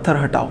कि पत्थर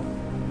हटाओ।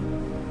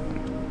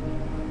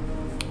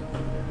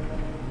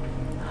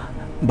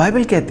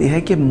 Bible कहती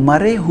है कि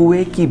मरे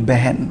हुए की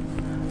बहन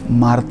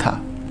मार्था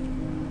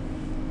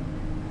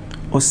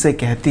उससे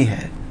कहती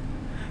है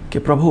कि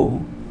प्रभु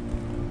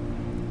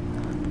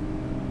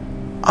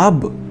अब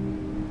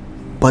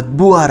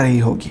बदबू आ रही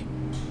होगी।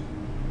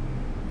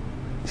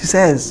 She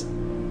says,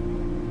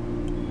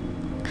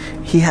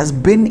 he has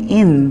been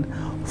in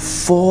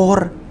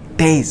 4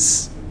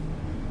 days.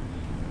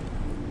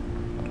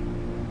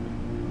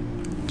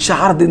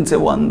 4 दिन से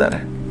वो अंदर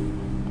है,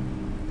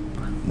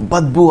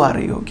 बदबू आ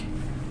रही होगी।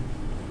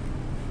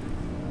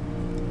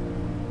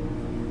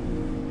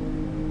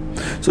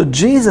 So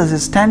Jesus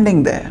is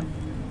standing there.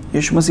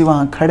 यीशु मसीह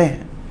वहां खड़े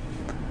हैं।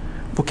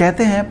 वो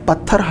कहते हैं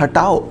पत्थर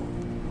हटाओ,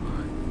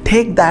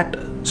 take that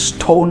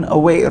stone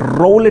away,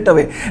 roll it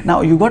away.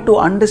 Now you got to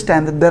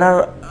understand that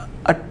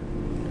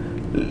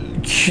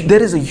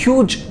there is a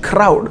huge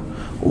crowd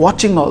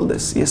watching all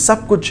this. ये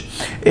सब कुछ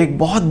एक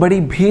बहुत बड़ी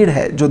भीड़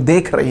है जो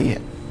देख रही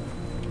है।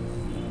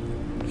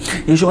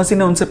 यीशु मसीह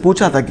ने उनसे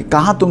पूछा था कि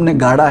कहाँ तुमने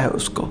गाड़ा है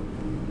उसको।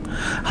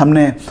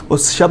 हमने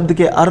उस शब्द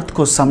के अर्थ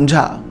को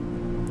समझा,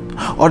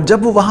 और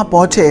जब वो वहां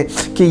पहुंचे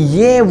कि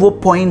ये वो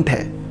पॉइंट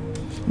है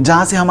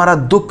जहां से हमारा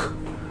दुख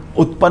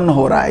उत्पन्न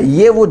हो रहा है,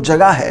 ये वो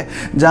जगह है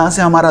जहां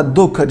से हमारा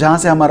दुख, जहां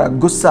से हमारा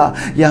गुस्सा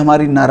या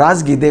हमारी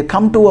नाराजगी, they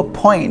come to a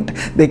point,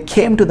 they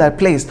came to that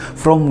place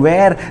from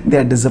where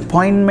their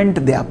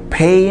disappointment, their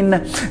pain,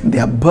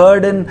 their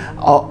burden,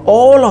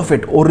 all of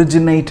it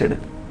originated.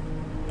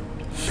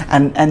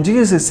 And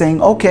Jesus is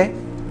saying, okay,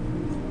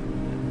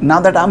 now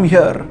that I'm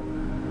here,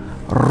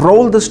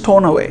 roll the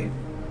stone away,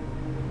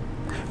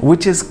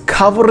 which is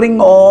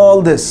covering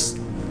all this.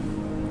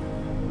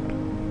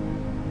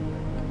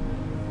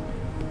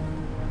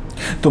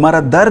 तुम्हारा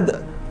दर्द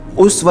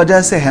उस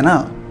वजह से है ना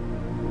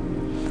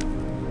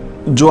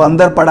जो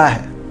अंदर पड़ा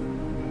है।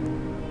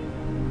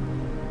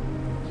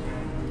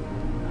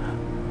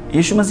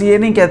 यीशु मसीह ये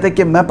नहीं कहते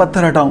कि मैं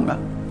पत्थर हटाऊंगा,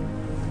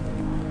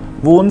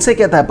 वो उनसे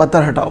कहता है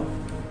पत्थर हटाओ।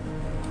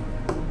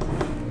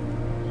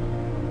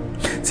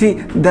 See,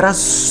 there are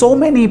so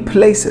many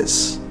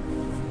places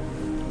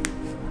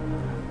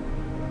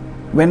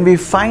when we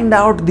find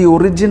out the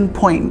origin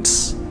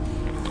points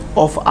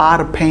of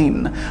our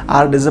pain,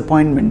 our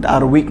disappointment,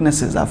 our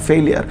weaknesses, our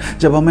failure,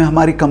 जब हमें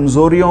हमारी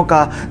कमजोरियों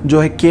का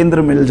जो है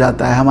केंद्र मिल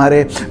जाता है,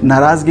 हमारे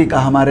नाराजगी का,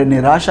 हमारे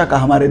निराशा का,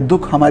 हमारे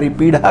दुख, हमारी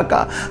पीड़ा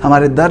का,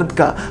 हमारे दर्द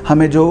का,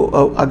 हमें जो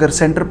अगर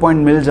सेंटर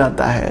पॉइंट मिल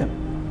जाता है,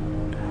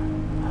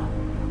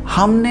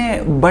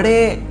 हमने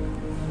बड़े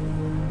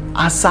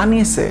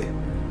आसानी से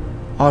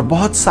और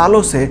बहुत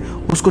सालों से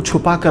उसको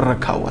छुपा कर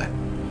रखा हुआ है।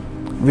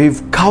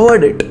 We've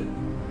covered it.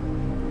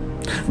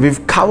 We've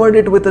covered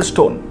it with a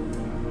stone.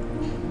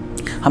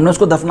 हमने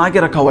उसको दफना के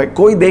रखा हुआ है,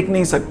 कोई देख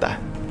नहीं सकता है।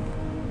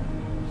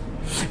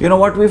 You know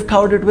what we've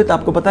covered it with?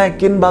 आपको पता है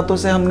किन बातों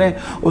से हमने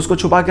उसको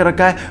छुपा के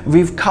रखा है?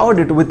 We've covered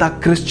it with our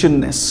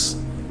Christianness.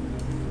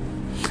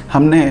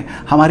 हमने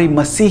हमारी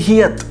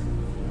मसीहियत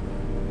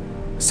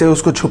से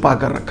उसको छुपा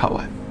कर रखा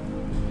हुआ है।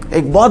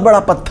 एक बहुत बड़ा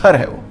पत्थर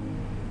है वो।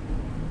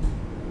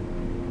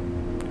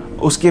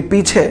 उसके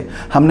पीछे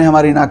हमने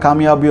हमारी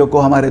नाकामयाबियों को,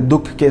 हमारे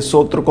दुख के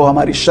सोत्र को,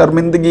 हमारी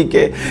शर्मिंदगी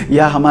के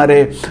या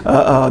हमारे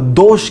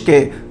दोष के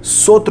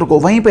सोत्र को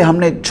वहीं पे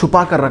हमने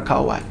छुपा कर रखा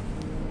हुआ है।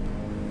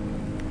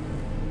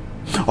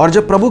 और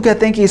जब प्रभु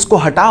कहते हैं कि इसको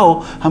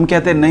हटाओ, हम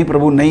कहते हैं नहीं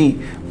प्रभु नहीं,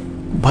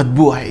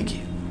 बदबू आएगी।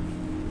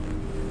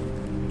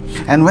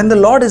 And when the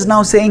Lord is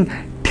now saying,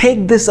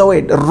 take this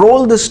away,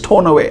 roll this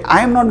stone away,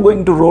 I am not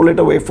going to roll it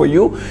away for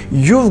you.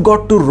 You've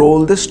got to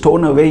roll this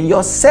stone away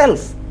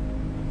yourself.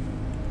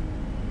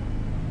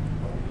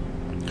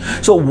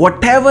 So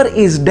whatever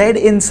is dead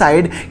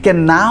inside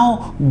can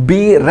now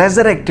be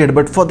resurrected,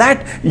 but for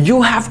that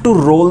you have to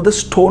roll the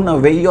stone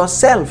away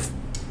yourself.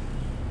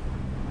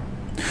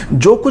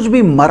 जो कुछ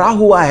भी मरा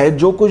हुआ है,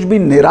 जो कुछ भी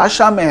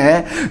निराशा में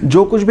है,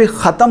 जो कुछ भी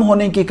खत्म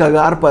होने की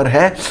कगार पर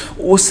है,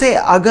 उसे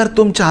अगर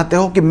तुम चाहते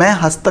हो कि मैं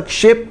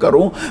हस्तक्षेप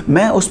करूं,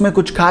 मैं उसमें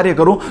कुछ कार्य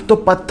करूं, तो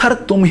पत्थर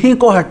तुम ही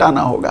को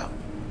हटाना होगा।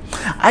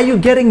 Are you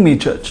getting me,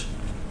 church?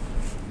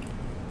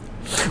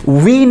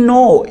 We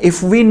know,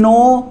 if we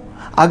know,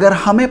 अगर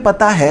हमें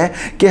पता है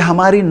कि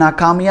हमारी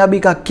नाकामयाबी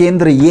का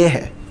केंद्र ये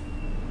है,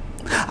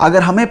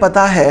 अगर हमें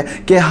पता है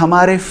कि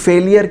हमारे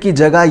फेलियर की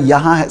जगह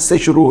यहाँ से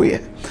शुरू हुई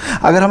है,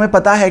 अगर हमें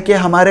पता है कि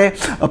हमारे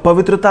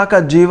पवित्रता का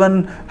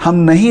जीवन हम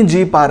नहीं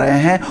जी पा रहे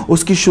हैं,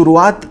 उसकी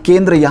शुरुआत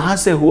केंद्र यहाँ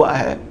से हुआ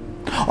है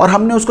और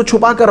हमने उसको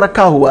छुपा कर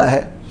रखा हुआ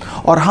है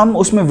और हम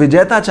उसमें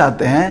विजेता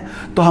चाहते हैं,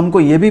 तो हमको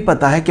ये भी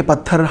पता है कि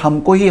पत्थर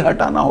हमको ही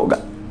हटाना होगा।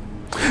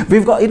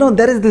 We've got,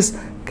 there is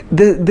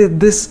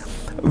this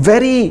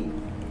very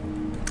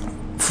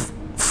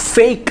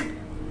fake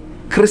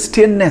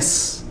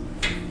Christianness.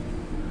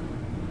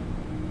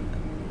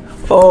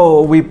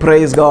 Oh, we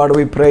praise God,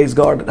 we praise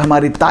God.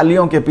 हमारी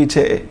तालियों के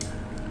पीछे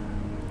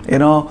यू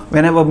नो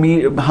व्हेनेवर मी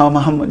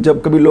हम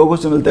जब कभी लोगों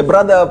से मिलते,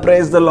 brother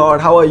praise the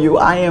Lord, how are you,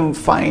 I am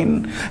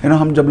fine, you know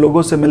हम जब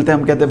लोगों से मिलते हैं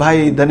हम कहते हैं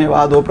भाई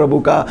धन्यवाद हो प्रभु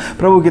का,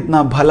 प्रभु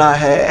कितना भला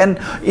है। एंड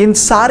इन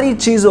सारी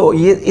चीज़ों,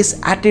 ये इस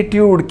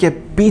एटीट्यूड के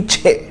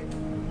पीछे,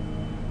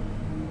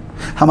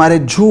 हमारे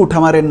झूठ,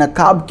 हमारे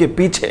नकाब के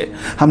पीछे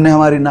हमने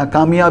हमारी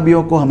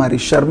नाकामयाबियों को, हमारी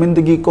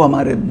शर्मिंदगी को,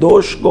 हमारे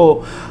दोष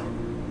को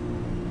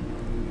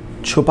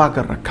छुपा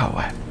कर रखा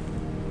हुआ है।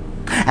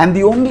 And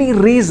the only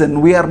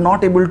reason we are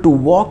not able to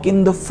walk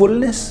in the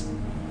fullness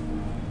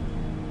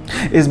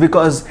is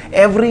because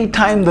every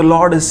time the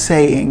Lord is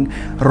saying,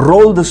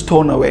 roll the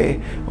stone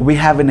away, we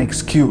have an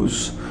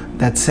excuse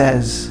that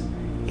says,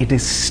 it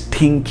is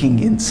stinking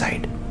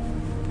inside.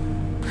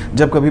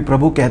 जब कभी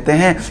प्रभु कहते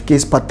हैं कि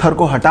इस पत्थर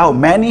को हटाओ,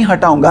 मैं नहीं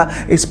हटाऊंगा,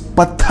 इस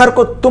पत्थर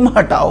को तुम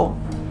हटाओ,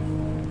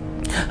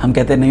 हम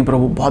कहते हैं नहीं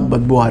प्रभु बहुत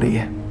बदबू आ रही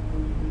है,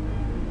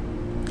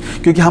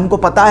 क्योंकि हमको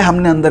पता है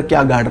हमने अंदर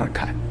क्या गाड़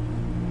रखा है।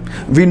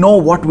 We know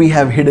what we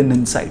have hidden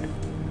inside.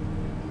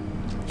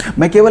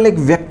 मैं केवल एक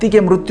व्यक्ति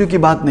के मृत्यु की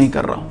बात नहीं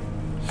कर रहा हूं,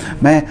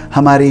 मैं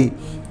हमारी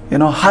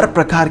हर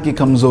प्रकार की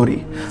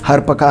कमजोरी, हर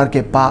प्रकार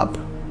के पाप,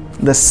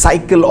 the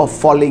cycle of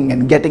falling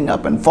and getting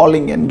up and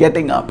falling and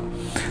getting up,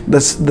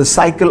 the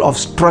cycle of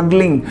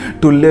struggling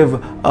to live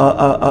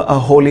a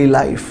holy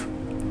life,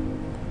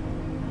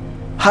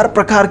 हर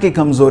प्रकार की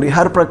कमजोरी,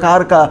 हर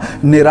प्रकार का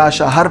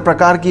निराशा, हर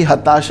प्रकार की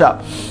हताशा,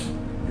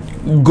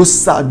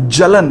 गुस्सा,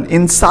 जलन,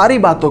 इन सारी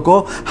बातों को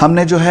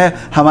हमने जो है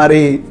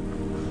हमारी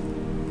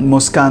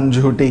मुस्कान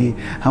झूठी,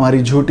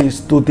 हमारी झूठी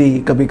स्तुति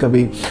कभी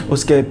कभी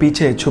उसके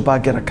पीछे छुपा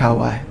के रखा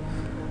हुआ है।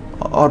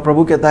 और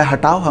प्रभु कहता है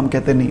हटाओ, हम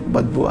कहते नहीं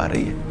बदबू आ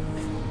रही है।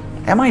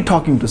 Am I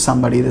talking to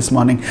somebody this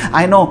morning?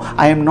 I know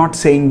I am not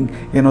saying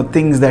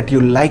things that you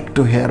like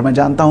to hear. मैं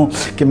जानता हूँ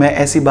कि मैं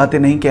ऐसी बातें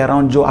नहीं कह रहा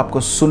हूँ जो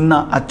आपको सुनना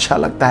अच्छा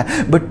लगता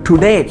है। But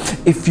today,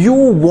 if you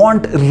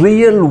want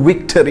real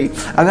victory,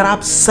 अगर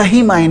आप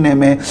सही मायने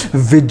में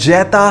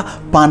विजेता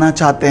पाना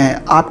चाहते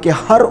हैं आपके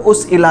हर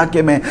उस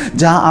इलाके में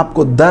जहाँ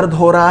आपको दर्द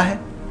हो रहा है,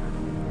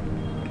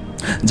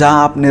 जहां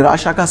आप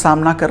निराशा का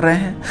सामना कर रहे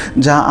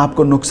हैं, जहां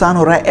आपको नुकसान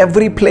हो रहा है,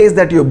 every place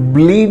that you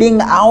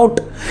bleeding out,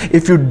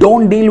 if you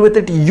don't deal with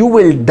it you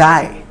will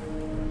die.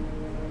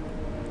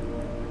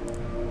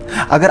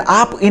 अगर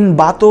आप इन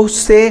बातों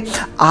से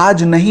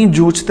आज नहीं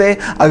जूझते,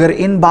 अगर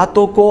इन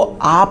बातों को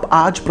आप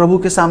आज प्रभु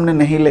के सामने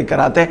नहीं लेकर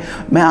आते,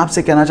 मैं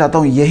आपसे कहना चाहता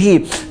हूं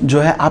यही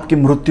जो है आपकी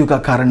मृत्यु का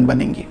कारण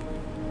बनेंगी।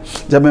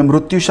 जब मैं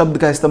मृत्यु शब्द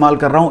का इस्तेमाल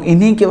कर रहा हूं,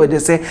 इन्हीं की वजह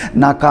से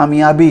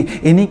नाकामयाबी,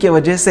 इन्हीं की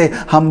वजह से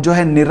हम जो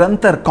है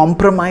निरंतर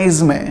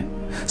कॉम्प्रोमाइज में,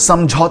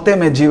 समझौते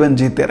में जीवन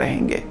जीते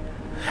रहेंगे,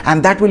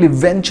 and that will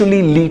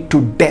eventually lead to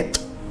death.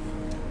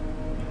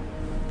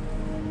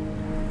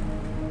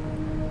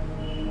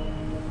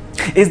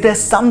 Is there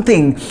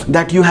something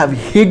that you have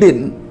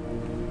hidden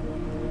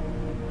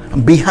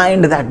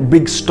behind that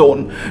big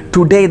stone?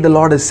 Today the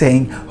Lord is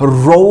saying,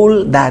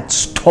 roll that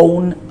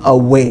stone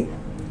away.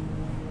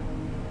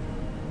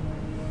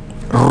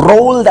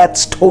 Roll that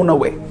stone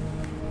away.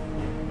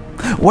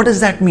 What does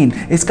that mean?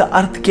 इसका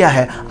अर्थ क्या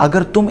है?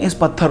 अगर तुम इस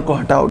पत्थर को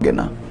हटाओगे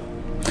ना,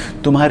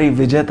 तुम्हारी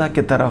विजेता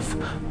की तरफ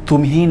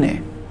तुम ही ने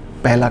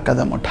पहला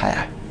कदम उठाया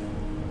है।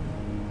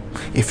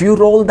 If you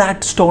roll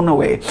that stone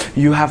away,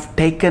 you have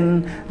taken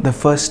the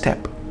first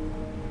step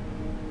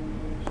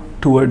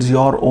towards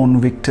your own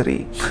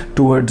victory,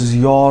 towards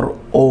your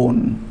own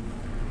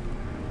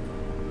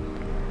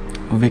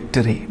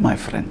victory, my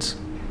friends.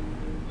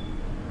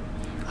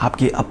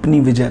 आपकी अपनी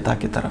विजेता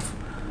की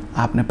तरफ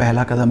आपने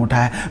पहला कदम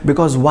उठाया।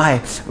 Because why?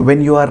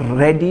 When you are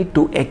ready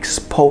to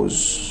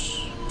expose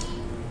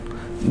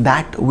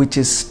that which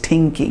is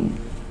stinking,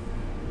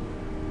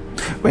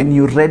 when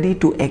you ready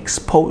to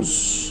expose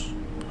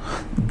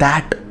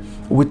that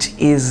which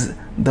is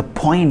the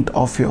point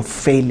of your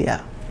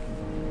failure,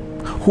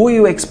 who are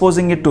you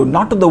exposing it to?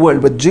 Not to the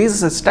world, but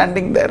Jesus is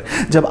standing there.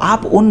 जब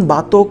आप उन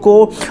बातों को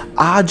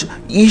आज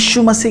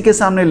यीशु मसीह के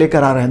सामने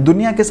लेकर आ रहे हैं,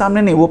 दुनिया के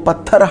सामने नहीं, वो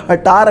पत्थर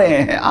हटा रहे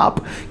हैं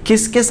आप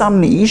किसके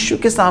सामने? यीशु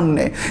के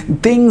सामने।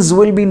 Things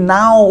will be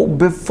now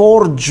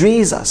before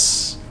Jesus.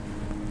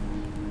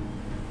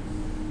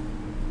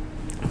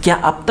 क्या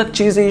अब तक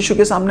चीजें यीशु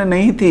के सामने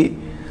नहीं थी?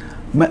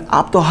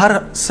 आप तो हर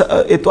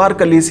इतवार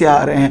कलीसिया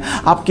आ रहे हैं,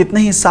 आप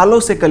कितने ही सालों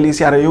से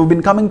कलीसिया आ रहे हैं, you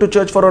been coming to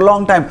church for a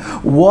long time.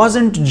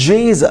 Wasn't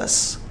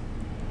Jesus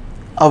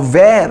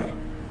aware?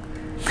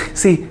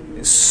 See,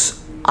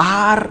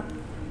 our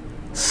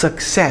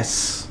success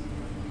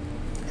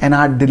and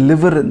our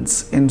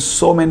deliverance in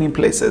so many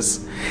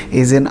places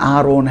is in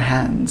our own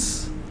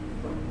hands,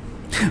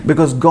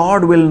 because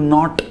God will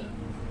not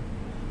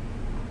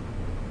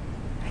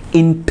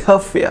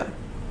interfere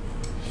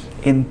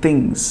in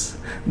things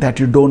that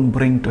you don't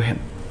bring to him.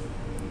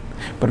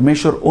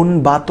 परमेश्वर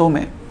उन बातों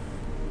में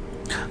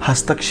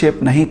हस्तक्षेप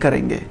नहीं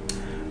करेंगे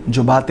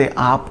जो बातें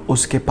आप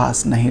उसके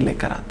पास नहीं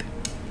लेकर आते।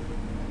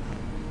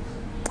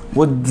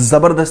 वो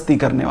जबरदस्ती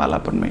करने वाला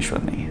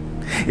परमेश्वर नहीं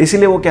है।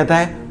 इसीलिए वो कहता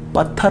है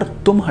पत्थर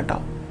तुम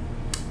हटाओ।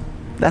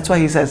 That's why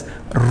he says,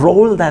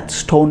 roll that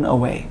stone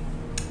away.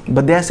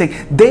 But they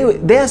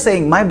are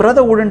saying, my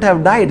brother wouldn't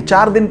have died.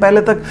 4 दिन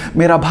पहले तक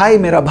मेरा भाई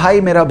मेरा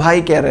भाई मेरा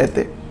भाई कह रहे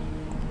थे.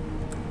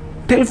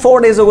 Till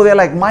 4 days ago they're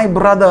like, my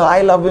brother,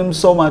 I love him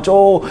so much.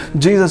 Oh,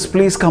 Jesus,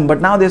 please come.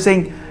 But now they're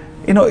saying,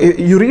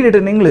 you read it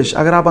in English.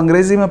 अगर आप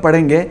अंग्रेजी में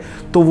पढ़ेंगे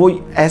तो वो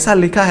ऐसा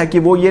लिखा है कि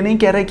वो ये नहीं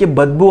कह रहे कि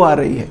बदबू आ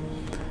रही है.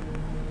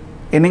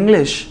 In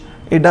English,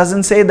 it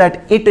doesn't say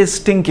that it is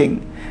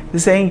stinking.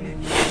 It's saying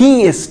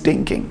he is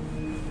stinking.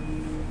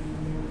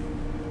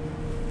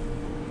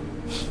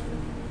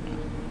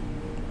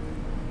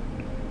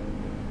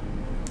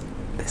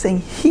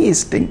 Saying he is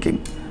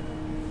stinking.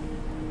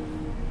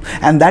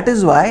 And that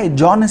is why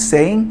John is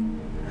saying,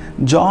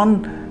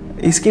 John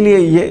इसके लिए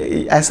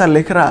ये ऐसा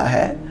लिख रहा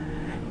है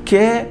कि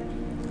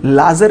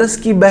लाजरस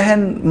की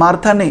बहन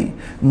मार्था नहीं,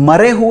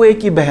 मरे हुए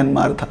की बहन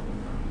मार्था.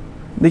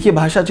 देखिए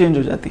भाषा चेंज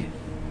हो जाती है.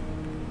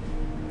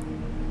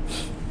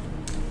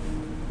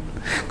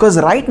 Because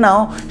right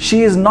now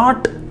she is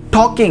not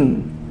talking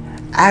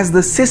as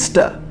the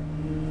sister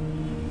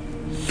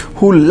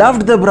who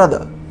loved the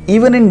brother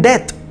even in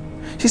death.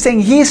 She's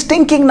saying he is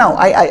stinking now.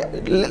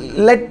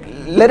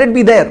 Let it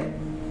be there.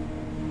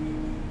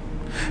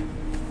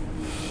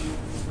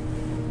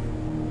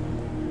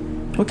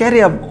 वो कह रही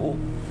है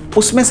अब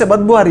उसमें से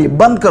बदबू आ रही है,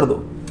 बंद कर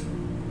दो.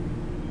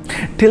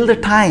 Till the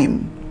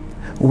time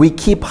we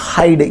keep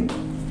hiding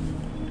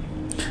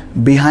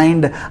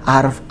behind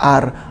our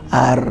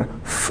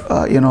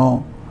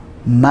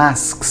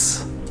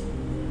masks,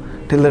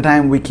 till the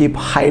time we keep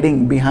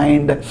hiding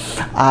behind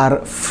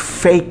our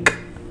fake,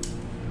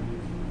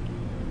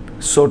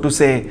 so to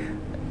say,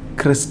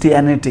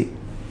 Christianity,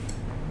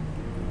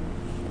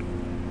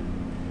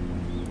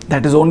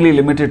 that is only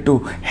limited to,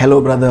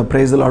 hello brother,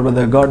 praise the Lord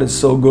brother, God is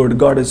so good,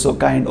 God is so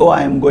kind, oh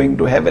I am going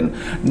to heaven.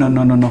 No.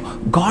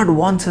 God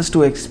wants us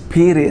to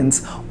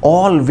experience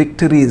all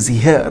victories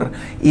here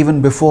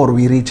even before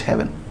we reach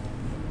heaven.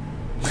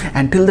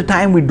 Until the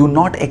time we do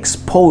not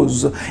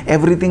expose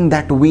everything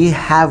that we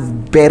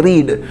have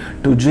buried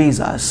to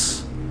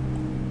Jesus,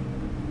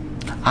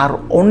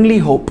 our only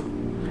hope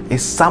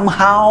is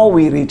somehow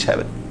we reach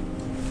heaven.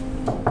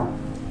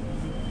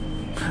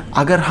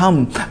 अगर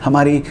हम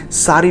हमारी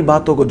सारी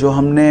बातों को जो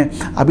हमने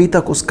अभी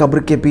तक उस कब्र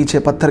के पीछे,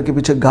 पत्थर के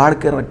पीछे गाड़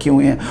कर रखी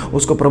हुई हैं,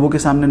 उसको प्रभु के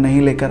सामने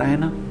नहीं लेकर आए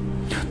ना,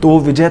 तो वो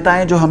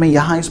विजेताएं जो हमें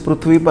यहाँ इस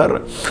पृथ्वी पर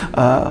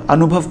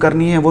अनुभव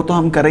करनी है वो तो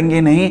हम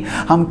करेंगे नहीं.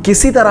 हम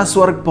किसी तरह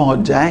स्वर्ग पहुंच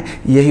जाएं,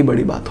 यही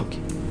बड़ी बात होगी.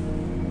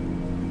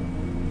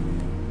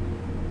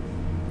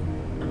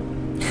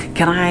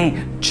 Can I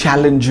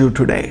challenge you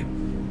today?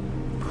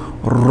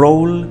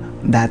 Roll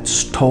that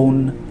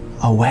stone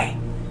away.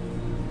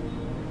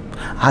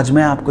 आज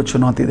मैं आपको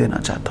चुनौती देना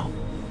चाहता हूं.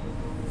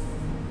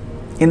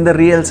 In the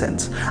real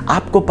sense,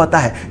 आपको पता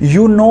है,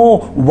 you know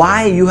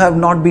why you have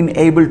not been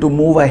able to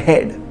move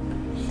ahead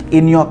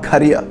in your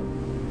career.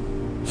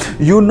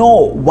 You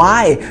know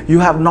why you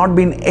have not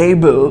been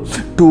able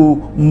to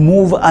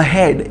move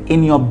ahead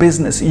in your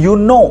business. You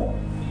know,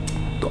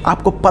 तो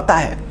आपको पता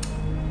है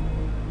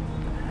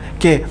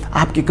कि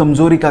आपकी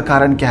कमजोरी का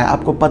कारण क्या है,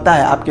 आपको पता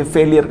है आपके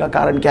फेलियर का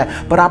कारण क्या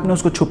है, पर आपने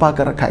उसको छुपा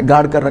कर रखा है,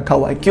 गाड़ कर रखा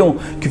हुआ है. क्यों?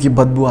 क्योंकि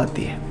बदबू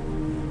आती है.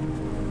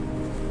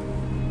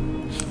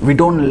 We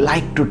don't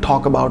like to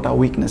talk about our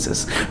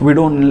weaknesses. We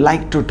don't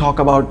like to talk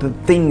about the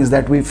things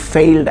that we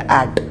failed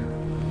at.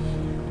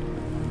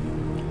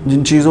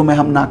 जिन चीज़ों में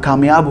हम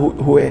नाकामयाब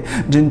हुए,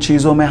 जिन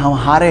चीज़ों में हम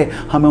हारे,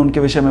 हमें उनके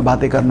विषय में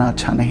बातें करना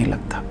अच्छा नहीं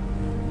लगता.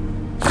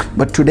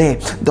 But today,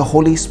 the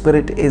Holy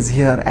Spirit is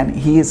here and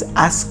He is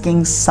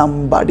asking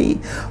somebody,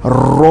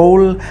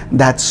 roll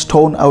that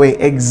stone away.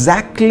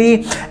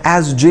 Exactly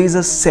as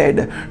Jesus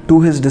said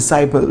to His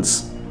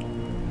disciples.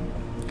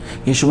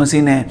 यीशु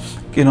मसीह ने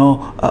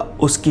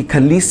उसकी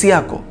खलीसिया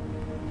को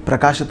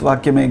प्रकाशित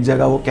वाक्य में एक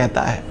जगह वो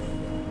कहता है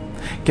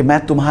कि मैं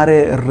तुम्हारे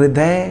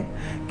हृदय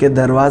के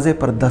दरवाजे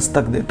पर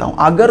दस्तक देता हूं,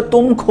 अगर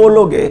तुम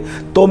खोलोगे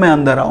तो मैं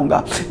अंदर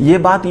आऊंगा. ये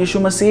बात यीशु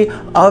मसीह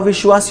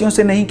अविश्वासियों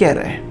से नहीं कह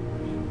रहे हैं.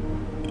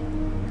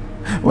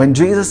 When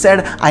Jesus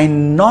said, I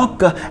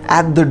knock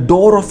at the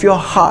door of your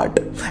heart,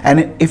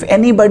 and if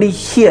anybody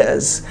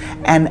hears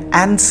and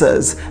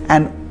answers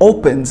and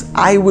opens,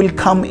 I will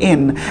come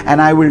in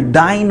and I will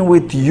dine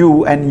with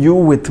you and you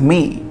with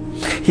me.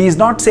 He is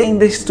not saying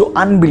this to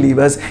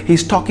unbelievers,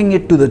 he's talking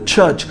it to the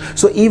church.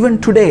 So even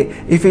today,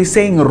 if he's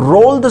saying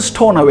roll the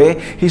stone away,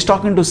 he's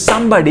talking to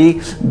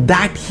somebody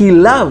that he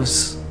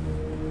loves.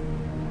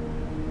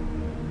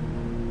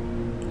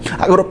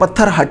 अगर वो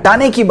पत्थर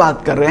हटाने की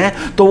बात कर रहे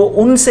हैं तो वो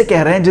उनसे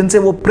कह रहे हैं जिनसे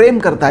वो प्रेम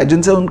करता है,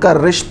 जिनसे उनका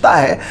रिश्ता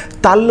है,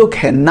 ताल्लुक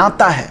है,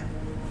 नाता है.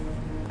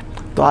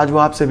 तो आज वो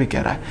आपसे भी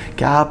कह रहा है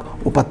कि आप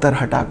वो पत्थर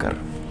हटाकर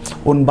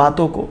उन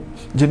बातों को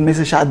जिनमें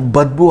से शायद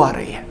बदबू आ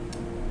रही है,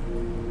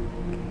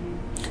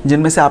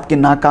 जिनमें से आपकी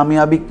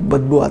नाकामयाबी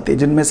बदबू आती है,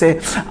 जिनमें से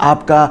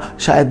आपका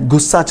शायद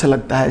गुस्सा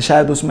छलकता है,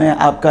 शायद उसमें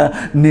आपका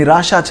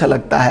निराशा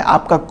छलकता है,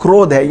 आपका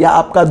क्रोध है या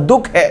आपका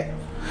दुख है.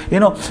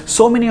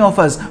 So many of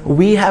us,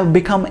 we have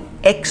become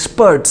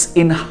experts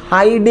in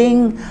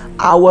hiding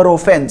our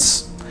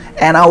offense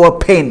and our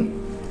pain.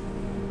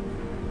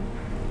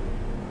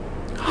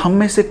 हम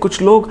में से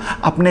कुछ लोग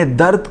अपने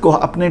दर्द को,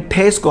 अपने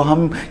ठेस को,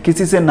 हम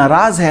किसी से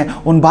नाराज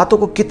हैं, उन बातों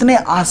को कितने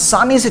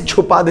आसानी से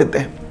छुपा देते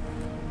हैं,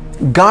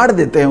 गाड़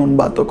देते हैं उन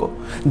बातों को।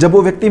 जब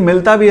वो व्यक्ति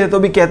मिलता भी है तो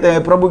भी कहते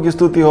हैं प्रभु की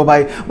स्तुति हो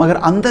भाई, मगर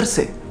अंदर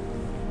से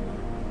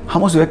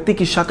हम उस व्यक्ति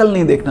की शक्ल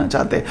नहीं देखना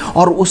चाहते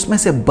और उसमें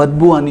से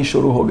बदबू आनी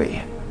शुरू हो गई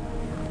है।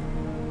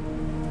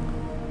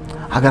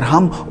 अगर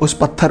हम उस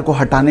पत्थर को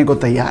हटाने को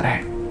तैयार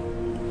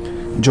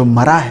हैं जो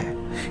मरा है,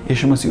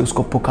 यीशु मसीह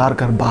उसको पुकार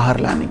कर बाहर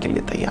लाने के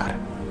लिए तैयार है।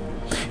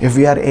 If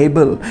we are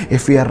able,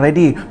 if we are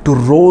ready to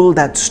roll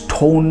that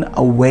stone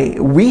away,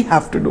 we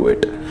have to do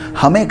it.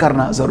 हमें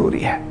करना जरूरी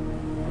है।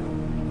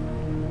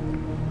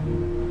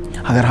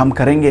 अगर हम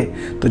करेंगे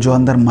तो जो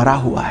अंदर मरा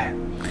हुआ है,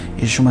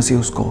 यीशु मसीह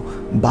उसको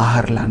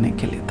बाहर लाने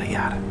के लिए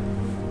तैयार है।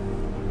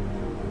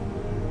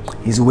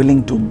 He is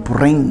willing to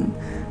bring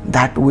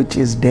that which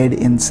is dead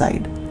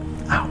inside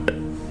out.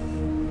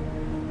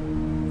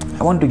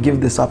 I want to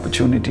give this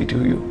opportunity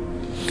to you.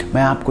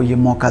 मैं आपको ये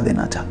मौका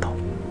देना चाहता हूं।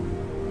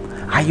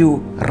 Are you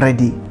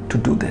ready to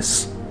do this?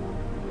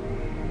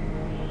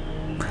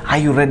 Are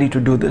you ready to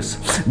do this?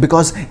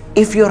 Because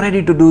if you're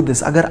ready to do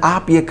this, अगर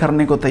आप ये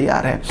करने को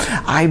तैयार हैं,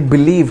 I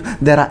believe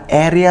there are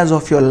areas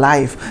of your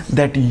life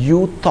that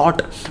you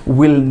thought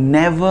will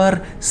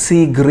never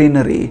see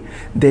greenery.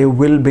 They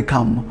will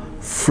become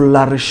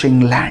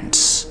flourishing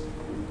lands.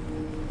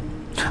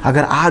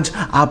 अगर आज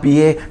आप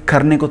ये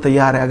करने को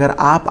तैयार है, अगर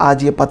आप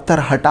आज ये पत्थर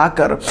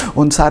हटाकर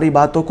उन सारी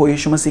बातों को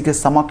यीशु मसीह के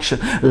समक्ष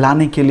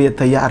लाने के लिए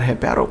तैयार है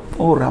प्यारो,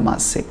 ओ रमा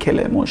से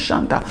खेले मो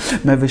शांता,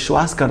 मैं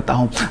विश्वास करता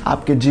हूं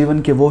आपके जीवन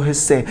के वो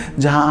हिस्से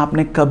जहां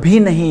आपने कभी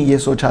नहीं ये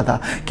सोचा था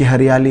कि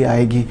हरियाली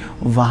आएगी,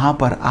 वहां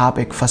पर आप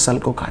एक फसल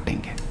को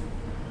काटेंगे।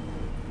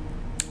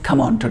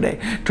 कम ऑन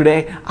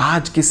टुडे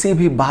आज किसी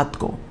भी बात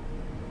को,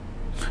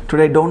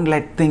 टुडे डोंट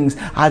लेट थिंग्स,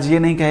 आज ये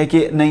नहीं कहे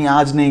कि नहीं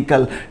आज नहीं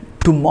कल,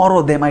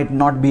 tomorrow there might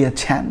not be a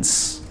chance.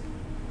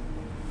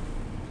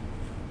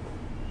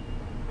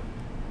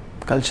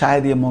 कल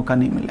शायद ये मौका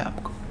नहीं मिले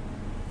आपको।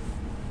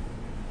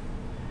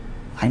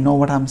 I know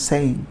what I'm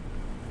saying.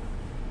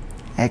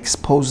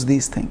 Expose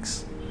these things.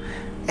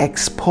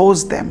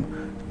 Expose them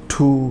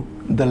to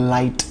the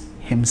light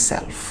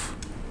himself.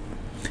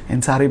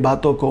 इन सारी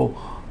बातों को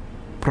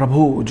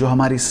प्रभु जो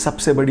हमारी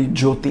सबसे बड़ी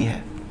ज्योति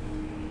है।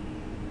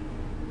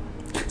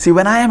 See,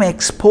 when I am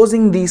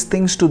exposing these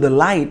things to the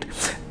light,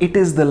 it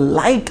is the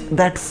light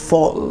that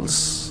falls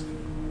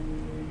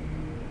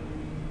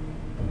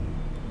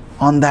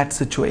on that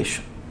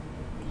situation,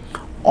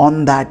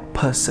 on that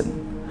person,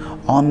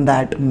 on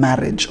that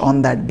marriage,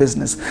 on that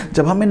business.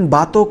 जब हम इन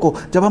बातों को,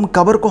 जब हम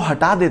कवर को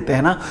हटा देते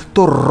हैं ना,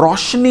 तो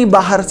रोशनी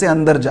बाहर से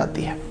अंदर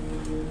जाती है।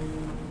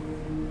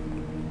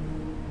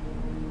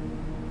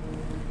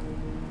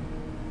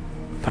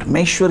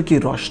 परमेश्वर की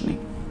रोशनी।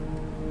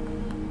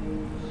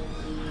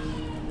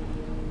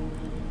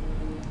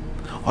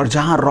 और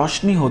जहां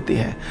रोशनी होती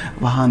है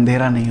वहां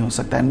अंधेरा नहीं हो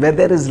सकता। And where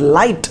there is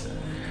light,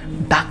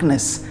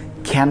 darkness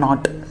can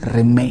not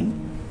remain.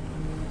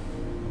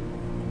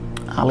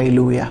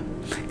 Hallelujah.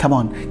 Come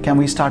on, can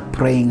we start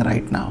praying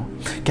right now?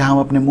 क्या हम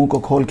अपने मुंह को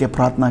खोल के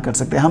प्रार्थना कर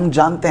सकते हैं? हम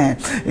जानते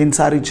हैं इन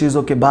सारी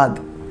चीजों के बाद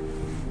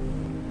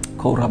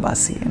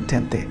Korabasi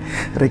entente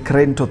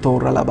recrento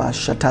toralaba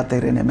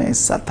shatate reneme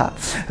sata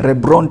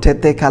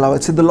rebronte te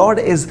kalawa. See, the Lord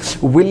is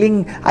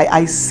willing.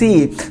 I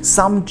see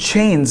some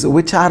chains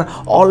which are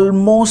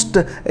almost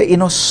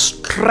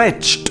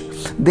stretched.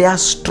 They are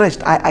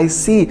stretched. I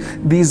see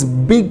these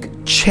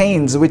big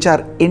chains which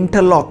are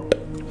interlocked.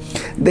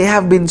 They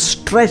have been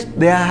stretched.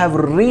 They have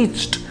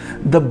reached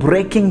the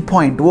breaking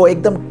point. वो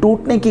एकदम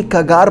टूटने की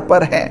कगार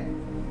पर है।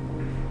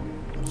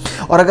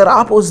 और अगर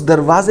आप उस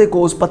दरवाजे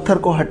को, उस पत्थर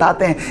को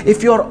हटाते हैं,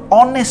 if you are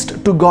honest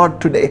to God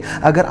today,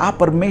 अगर आप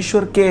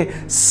परमेश्वर के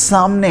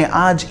सामने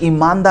आज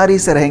ईमानदारी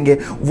से रहेंगे,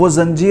 वो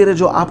जंजीरें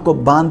जो आपको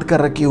बांध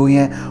कर रखी हुई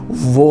हैं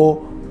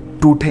वो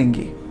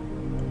टूटेंगी।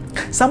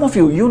 Some of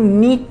you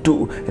need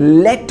to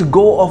let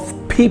go of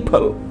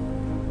people.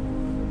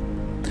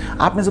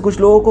 आप में से कुछ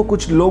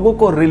लोगों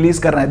को रिलीज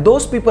करना है।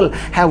 Those people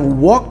have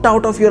walked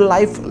out of your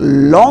life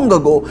long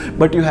ago,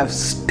 but you have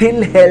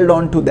still held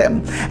on to them,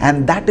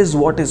 and that is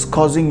what is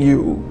causing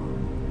you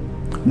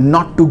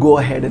not to go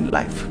ahead in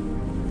life.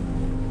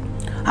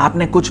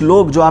 आपने कुछ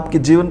लोग जो आपके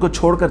जीवन को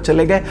छोड़कर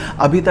चले गए,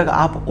 अभी तक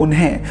आप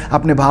उन्हें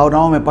अपने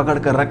भावनाओं में पकड़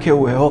कर रखे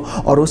हुए हो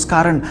और उस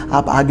कारण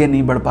आप आगे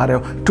नहीं बढ़ पा रहे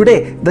हो। Today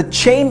the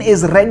chain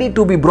is ready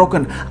to be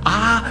broken.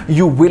 Are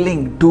you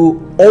willing to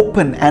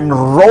open and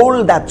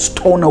roll that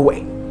stone away?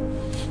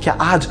 क्या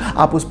आज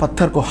आप उस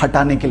पत्थर को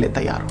हटाने के लिए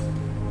तैयार हो?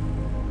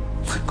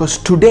 Because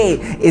today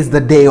is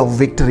the day of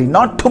victory,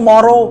 not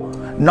tomorrow,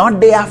 not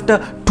day after.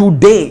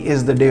 Today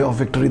is the day of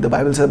victory. The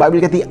Bible says, Bible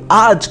कहती है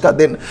आज का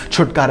दिन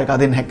छुटकारे का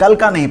दिन है, कल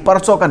का नहीं,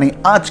 परसों का नहीं,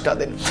 आज का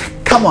दिन।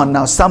 Come on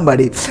now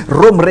somebody.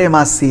 Rom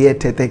rema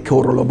siete te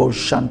korolobo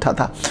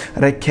shantata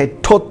reke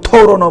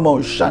totoronomo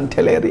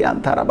shantele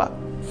riantaraba.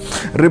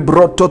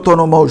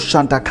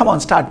 Come on,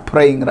 start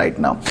praying right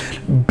now.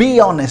 Be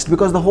honest,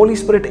 because the Holy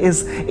Spirit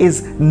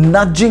is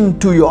nudging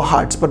to your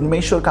hearts.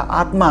 परमेश्वर का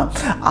आत्मा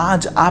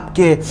आज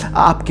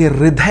आपके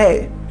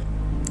हृदय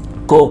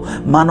को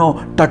मानो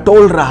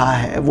टटोल रहा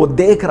है, वो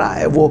देख रहा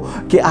है वो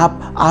कि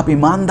आप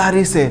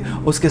ईमानदारी से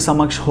उसके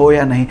समक्ष हो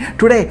या नहीं.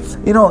 Today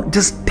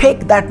just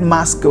take that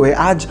mask away.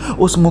 आज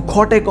उस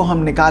मुखौटे को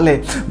हम निकाले,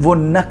 वो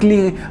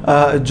नकली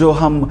जो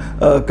हम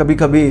कभी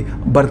कभी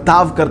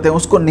बर्ताव करते हैं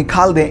उसको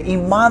निकाल दें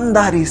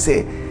ईमानदारी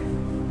से.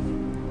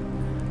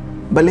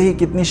 भले ही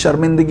कितनी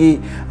शर्मिंदगी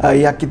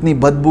या कितनी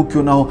बदबू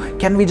क्यों ना हो,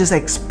 can we just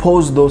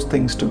expose those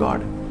things to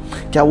God.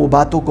 क्या वो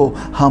बातों को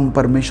हम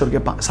परमेश्वर के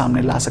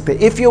सामने ला सकते हैं?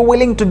 If you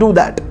willing to do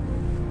that,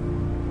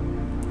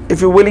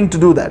 if you willing to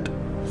do that,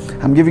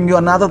 I am giving you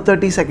another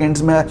 30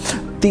 seconds. में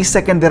 30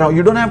 सेकेंड दे रहा हूं.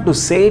 यू डोंट हैव टू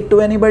से इट टू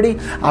एनीबडी.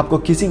 आपको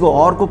किसी को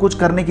और को कुछ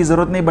करने की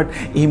जरूरत नहीं, बट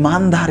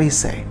ईमानदारी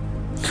से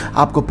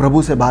आपको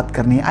प्रभु से बात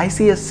करनी है. आई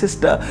सी a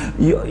sister,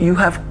 you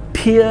have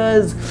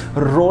tears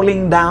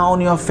rolling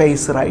down your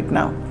face right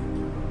now.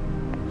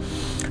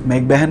 मैं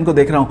एक बहन को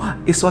देख रहा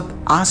हूं, इस वक्त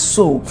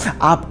आंसू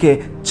आपके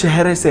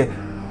चेहरे से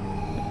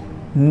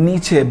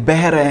नीचे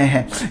बह रहे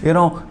हैं.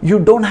 You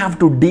don't have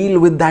to deal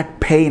with that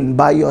pain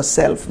by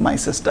yourself my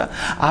sister.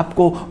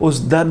 आपको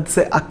उस दर्द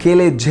से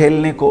अकेले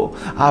झेलने को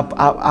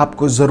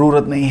आपको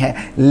जरूरत नहीं है.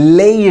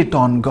 ले इट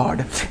ऑन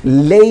गॉड,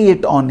 ले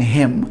इट ऑन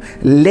हिम,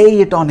 ले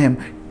it on him.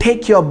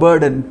 Take your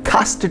burden,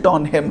 cast it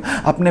on him.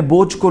 अपने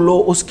बोझ को लो,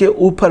 उसके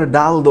ऊपर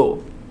डाल दो.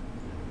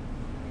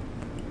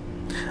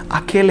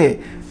 अकेले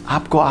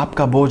आपको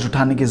आपका बोझ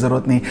उठाने की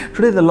जरूरत नहीं.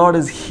 Today the Lord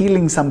is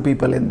healing some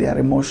people in their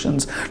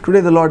emotions.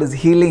 Today the Lord is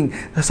healing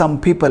some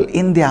people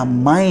in their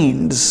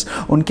minds.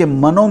 उनके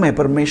मनों में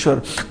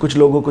परमेश्वर कुछ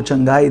लोगों को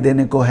चंगाई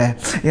देने को है.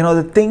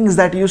 The things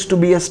that used to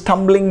be a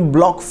stumbling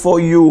block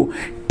for you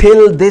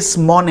till this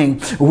morning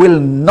will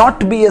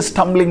not be a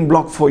stumbling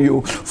block for you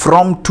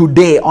from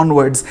today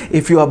onwards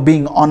if you are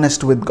being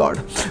honest with God.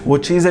 वो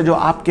चीज़ें जो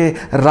आपके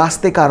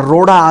रास्ते का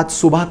रोड़ा आज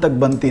सुबह तक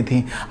बनती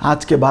थी,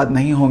 आज के बाद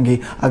नहीं होंगी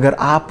अगर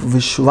आप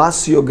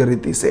विश्वास योग्य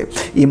रीति से,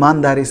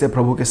 ईमानदारी से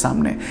प्रभु के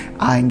सामने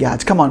आएंगे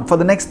आज. Come on, for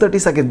the next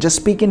 30 seconds just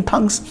speak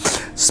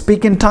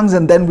in tongues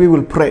and then we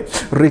will pray.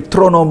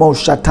 Ritronomo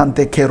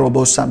shatante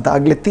kerobo santa.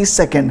 अगले 30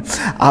 सेकेंड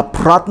आप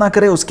प्रार्थना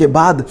करें, उसके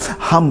बाद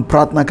हम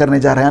प्रार्थना करने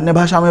जा रहे हैं. अन्य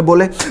भाषा में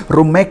बोले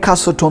Rumeka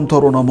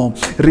sotontoronomo,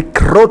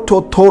 rikroto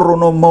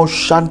toronomo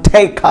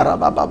shante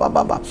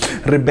karabababa,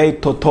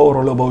 rebeto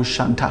torolobo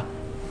shanta,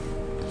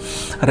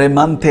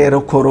 remante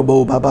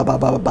rokorobo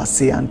bababa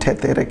siante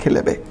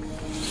rekilebe,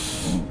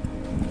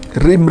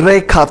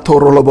 rimreka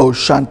torolobo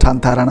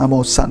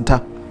shantantaranamo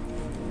santa.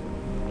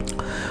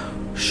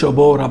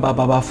 Shobora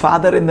bababa.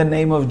 Father, in the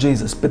name of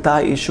Jesus, पिता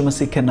यीशु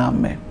मसीह के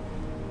नाम में,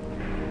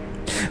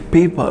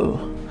 people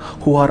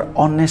who are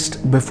honest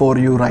before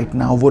you right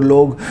now, वो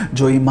लोग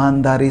जो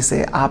ईमानदारी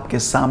से आपके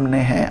सामने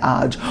हैं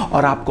आज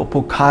और आपको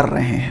पुकार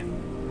रहे हैं,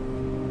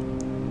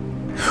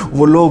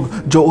 वो लोग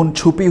जो उन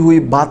छुपी हुई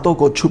बातों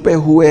को, छुपे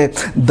हुए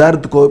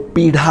दर्द को,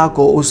 पीड़ा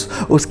को,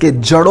 उसके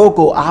जड़ों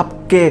को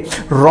आपके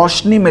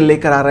रोशनी में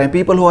लेकर आ रहे हैं.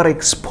 People who are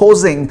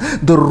exposing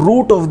the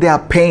root of their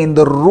pen, the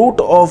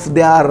root of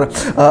their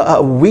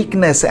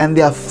weakness and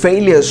their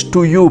failures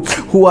to you,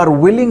 who are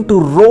willing to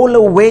role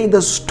away the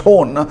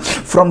stone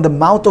from the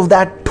mouth of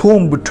that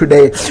tomb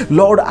today.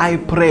 Lord, I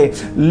pray,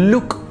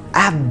 look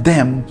at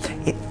them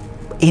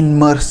in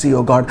mercy,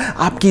 oh God.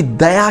 आपकी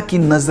दया की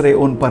नजरें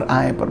उन पर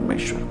आए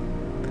परमेश्वर.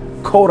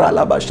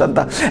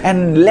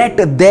 And let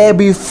there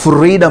be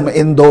freedom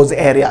in those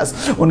areas.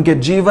 उनके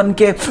जीवन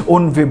के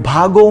उन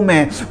विभागों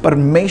में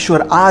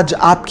परमेश्वर आज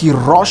आपकी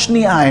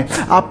रोशनी आए,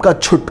 आपका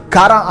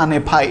छुटकारा आने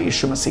पाए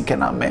यीशु मसीह के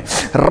नाम में.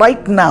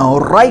 Right now,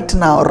 right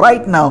now,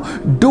 right now,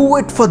 do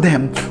it for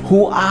them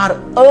who are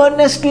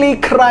earnestly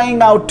crying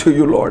out to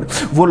you, Lord.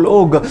 वो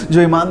लोग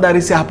जो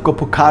ईमानदारी से आपको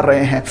पुकार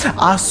रहे हैं,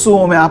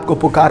 आंसुओं में आपको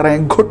पुकार रहे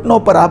हैं, घुटनों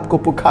पर आपको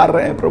पुकार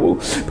रहे हैं प्रभु.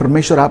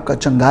 परमेश्वर आपका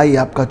चंगाई,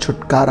 आपका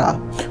छुटकारा,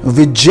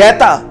 विजय.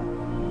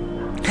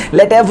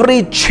 Let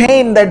every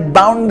chain that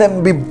bound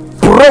them be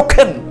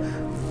broken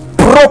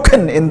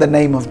in the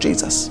name of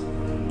Jesus.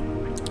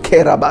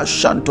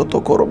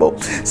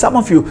 Some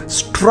of you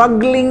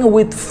struggling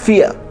with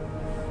fear.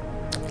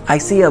 I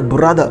see a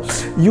brother,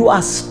 you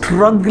are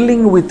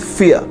struggling with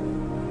fear.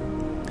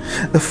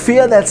 The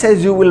fear that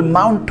says you will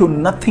mount to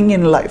nothing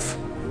in life.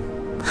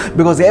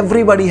 Because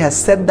everybody has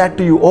said that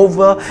to you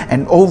over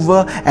and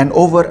over and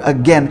over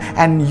again,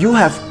 and you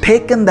have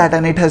taken that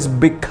and it has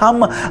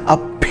become a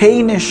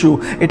pain issue.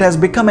 It has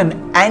become an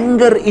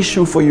anger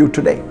issue for you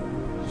today.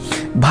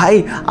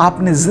 भाई,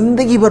 आपने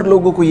जिंदगी भर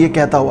लोगों को ये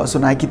कहता हुआ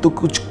सुना है कि तू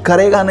कुछ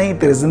करेगा नहीं,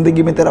 तेरे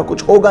जिंदगी में तेरा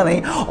कुछ होगा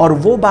नहीं, और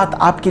वो बात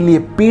आपके लिए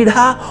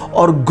पीड़ा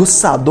और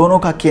गुस्सा दोनों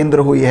का केंद्र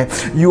हुई है.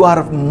 You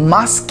are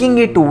masking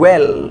it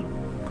well.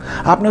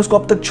 आपने उसको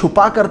अब तक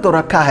छुपा कर तो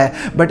रखा है,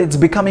 but it's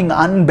becoming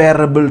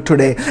unbearable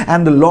today,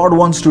 and the Lord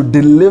wants to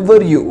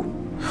deliver you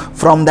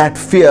from that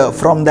fear,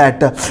 from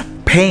that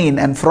pain,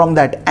 and from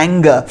that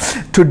anger.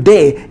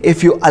 Today,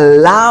 if you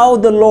allow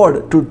the Lord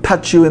to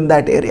touch you in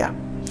that area,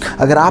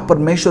 अगर आप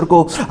परमेश्वर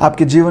को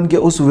आपके जीवन के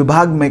उस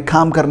विभाग में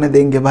काम करने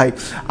देंगे भाई,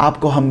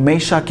 आपको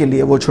हमेशा के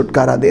लिए वो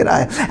छुटकारा दे रहा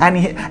है।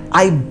 And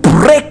I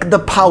break the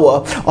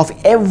power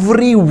of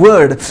every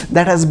word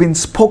that has been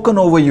spoken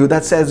over you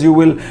that says you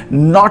will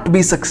not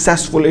be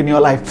successful in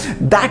your life.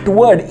 That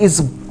word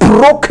is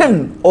broken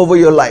over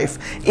your life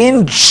in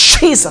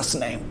Jesus'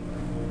 name.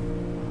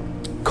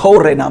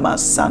 Kore nama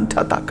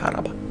santa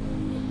takaraba.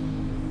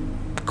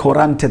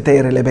 Korante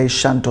tere lebe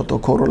shanto to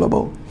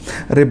korolobo.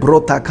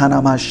 Ribrota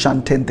kanama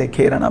shantente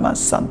kera nama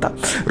santa.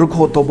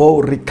 Rukhotobo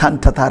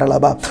rikanta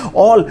taralaba.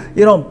 All,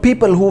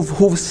 people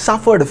who've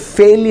suffered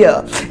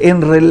failure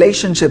in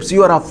relationships.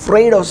 You are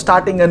afraid of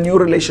starting a new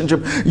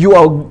relationship. You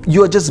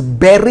are just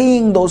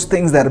burying those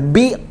things there.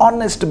 Be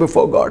honest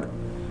before God.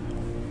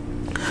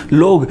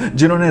 लोग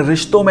जिन्होंने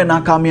रिश्तों में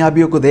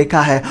नाकामयाबियों को देखा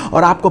है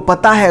और आपको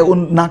पता है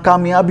उन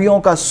नाकामयाबियों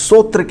का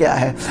सूत्र क्या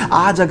है,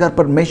 आज अगर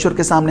परमेश्वर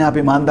के सामने आप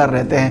ईमानदार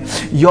रहते हैं,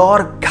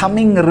 योर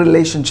कमिंग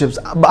रिलेशनशिप्स,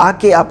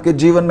 आके आपके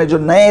जीवन में जो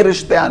नए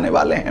रिश्ते आने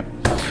वाले हैं,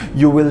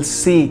 you will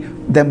see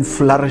them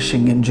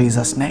flourishing in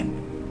Jesus name.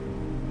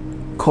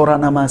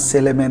 Koranama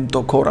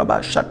selemento koraba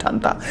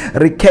shatanta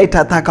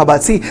riketa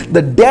takabasi.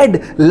 The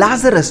dead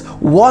Lazarus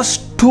was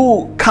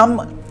to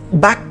come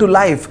back to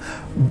life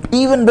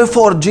even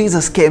before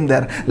Jesus came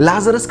there.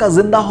 Lazarus का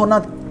जिंदा होना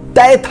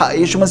तय था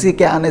यीशु मसीह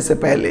के आने से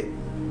पहले,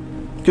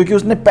 क्योंकि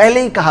उसने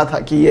पहले ही कहा था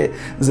कि ये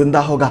जिंदा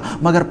होगा,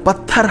 मगर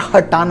पत्थर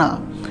हटाना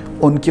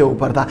उनके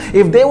ऊपर था.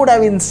 If they would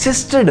have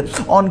insisted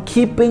on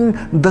keeping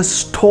the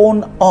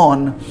stone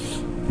on,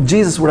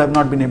 Jesus would have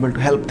not been able to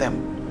help them.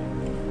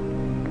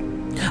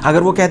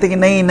 अगर वो कहते कि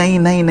नहीं नहीं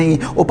नहीं नहीं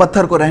वो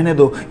पत्थर को रहने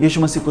दो,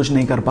 यीशु मसीह कुछ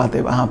नहीं कर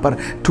पाते वहां पर.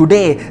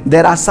 Today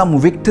there are some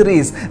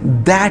victories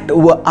that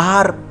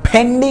are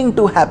pending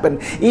to happen.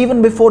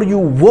 Even before you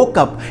woke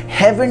up,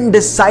 heaven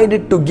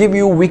decided to give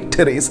you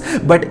victories,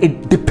 but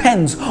it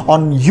depends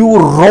on you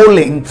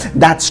rolling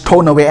that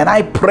stone away. And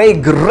I pray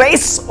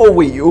grace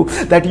over you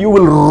that you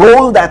will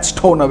roll that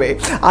stone away.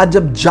 आज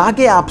जब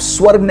जागे आप,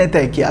 स्वर्ग ने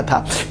तय किया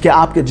था कि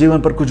आपके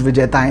जीवन पर कुछ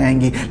विजेताएं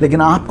आएंगी,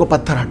 लेकिन आपको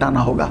पत्थर हटाना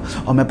होगा,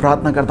 और मैं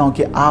प्रार्थना करता हूं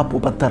कि आप वो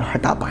पत्थर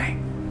हटा पाएं.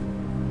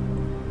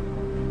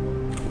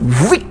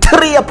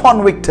 Victory upon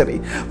victory.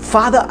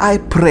 Father, I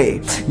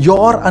pray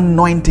your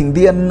anointing,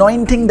 the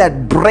anointing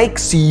that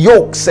breaks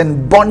yokes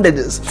and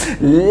bondages,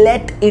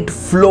 let it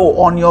flow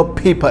on your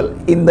people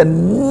in the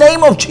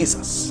name of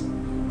Jesus.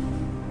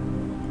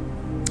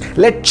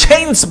 Let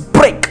chains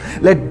break,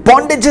 let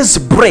bondages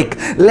break,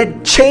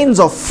 let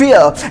chains of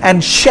fear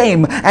and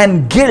shame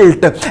and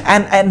guilt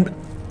and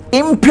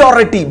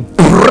impurity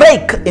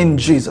break in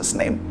Jesus'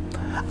 name.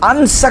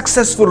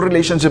 Unsuccessful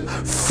relationship,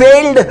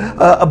 failed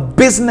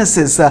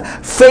businesses,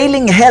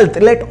 failing health,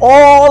 let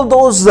all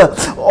those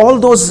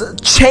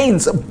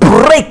chains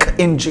break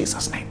in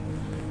Jesus' name.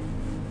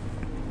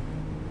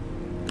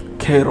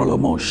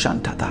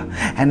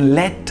 And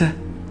let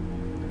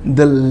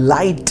the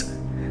light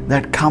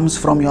that comes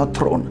from your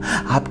throne,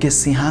 आपके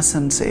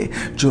सिंहासन से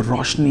जो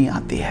रोशनी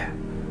आती है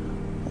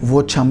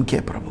वो चमके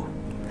प्रभु.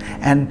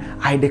 And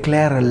I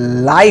declare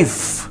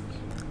life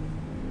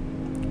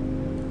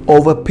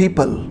over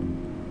people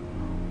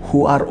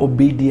who are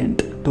obedient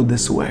to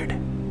this word.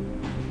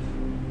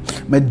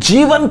 मैं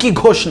जीवन की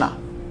घोषणा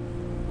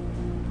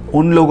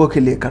उन लोगों के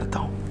लिए करता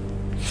हूं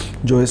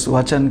जो इस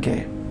वचन के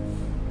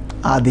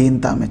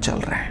अधीनता में चल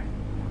रहे हैं.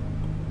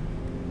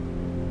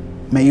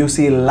 May you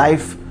see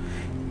life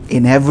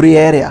in every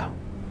area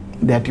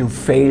that you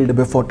failed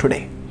before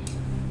today.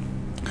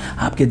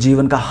 आपके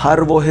जीवन का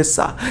हर वो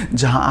हिस्सा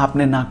जहां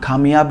आपने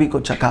नाकामयाबी को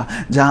चखा,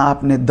 जहां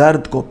आपने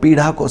दर्द को,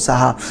 पीड़ा को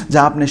सहा,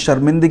 जहां आपने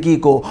शर्मिंदगी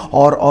को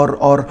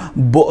और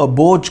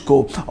बोझ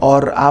को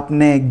और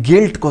आपने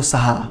गिल्ट को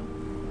सहा,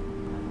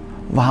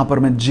 वहां पर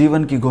मैं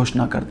जीवन की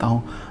घोषणा करता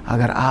हूं.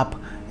 अगर आप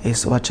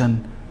इस वचन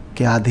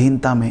के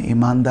अधीनता में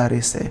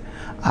ईमानदारी से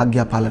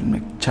आज्ञा पालन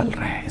में चल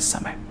रहे हैं इस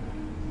समय,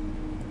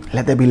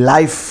 let there be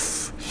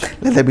life,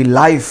 let there be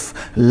life,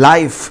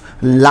 life,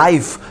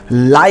 life,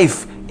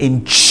 life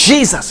in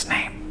Jesus'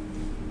 name.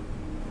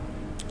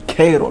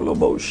 I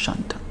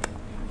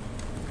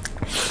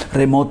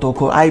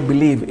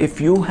believe if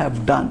you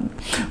have done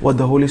what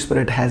the Holy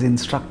Spirit has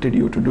instructed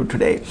you to do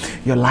today,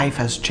 your life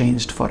has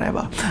changed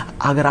forever.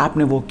 अगर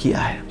आपने वो किया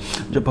है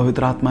जो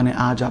पवित्र आत्मा ने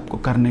आज आपको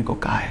करने को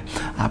कहा है,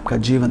 आपका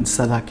जीवन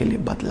सदा के लिए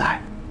बदला है.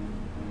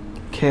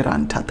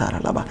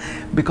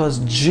 Because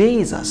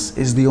Jesus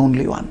is the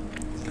only one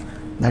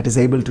that is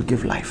able to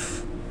give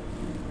life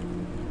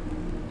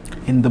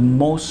in the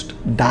most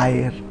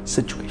dire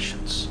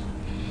situations.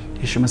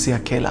 यीशु मसीह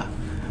अकेला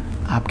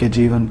आपके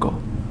जीवन को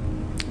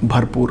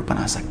भरपूर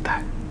बना सकता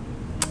है.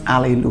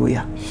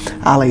 Hallelujah,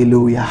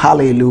 hallelujah,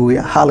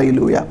 hallelujah,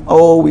 hallelujah.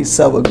 Oh, we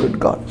serve a good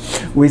God.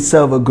 We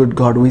serve a good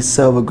God. We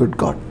serve a good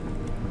God.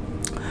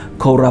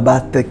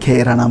 Korabate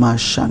keranama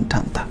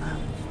shantanta.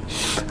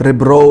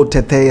 Rebro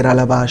tetera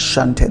lava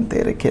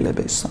shantente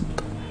rekelebe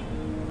santo.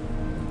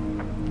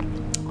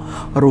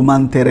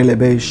 Rumantere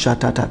lebe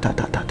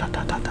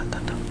shatatatatatatatata.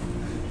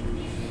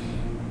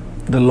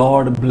 The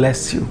Lord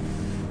bless you.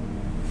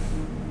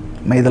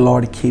 May the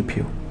Lord keep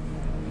you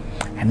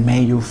and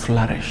may you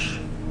flourish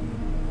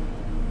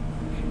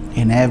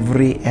in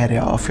every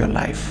area of your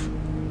life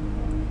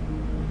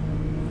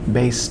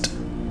based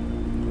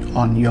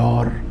on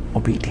your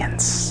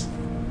obedience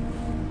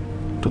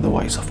to the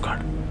voice of God.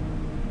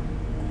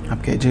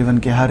 आपके जीवन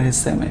के हर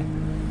हिस्से में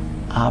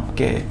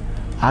आपके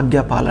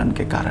आज्ञा पालन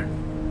के कारण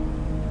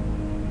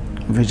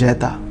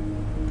विजेता,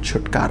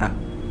 छुटकारा,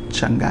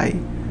 चंगाई,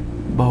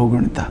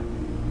 बहुगुणता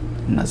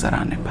नजर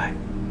आने पाए.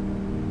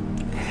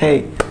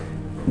 Hey,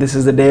 this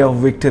is the day of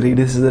victory.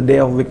 This is the day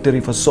of victory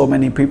for so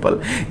many people.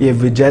 ये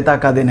विजेता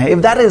का दिन है.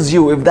 If that is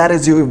you, if that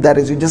is you, if that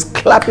is you, just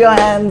clap your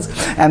hands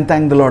and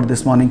thank the Lord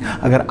this morning.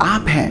 अगर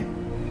आप हैं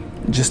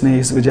जिसने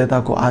इस विजेता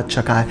को आज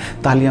चखा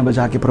है, तालियां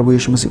बजा के प्रभु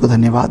यीशु मसीह को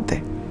धन्यवाद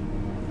दे.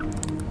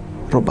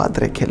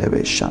 Robadre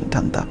kelebe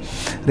shantanta,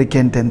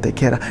 rikentente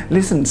kera.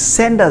 Listen,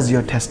 send us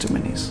your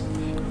testimonies.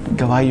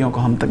 गवाहियों को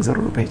हम तक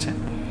जरूर भेजें.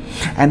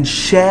 And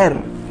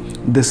share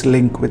this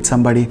link with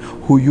somebody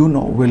who you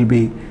know will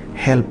be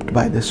helped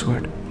by this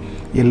word.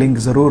 ये लिंक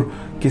ज़रूर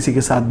किसी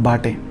के साथ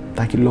बांटें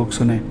ताकि लोग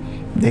सुने,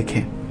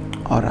 देखें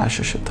और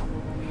आशीषित हो.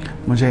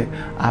 मुझे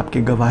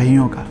आपकी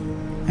गवाहियों का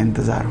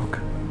इंतज़ार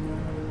होगा.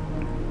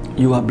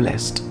 You are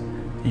blessed.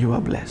 You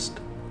are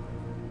blessed.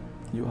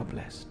 You are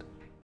blessed.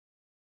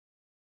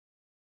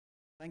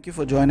 Thank you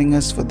for joining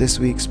us for this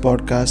week's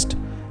podcast.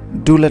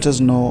 Do let us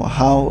know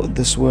how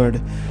this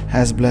word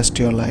has blessed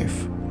your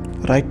life.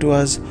 Write to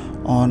us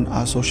on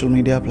our social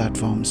media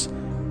platforms.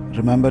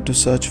 Remember to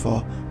search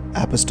for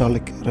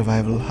Apostolic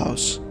Revival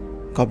House.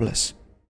 God bless.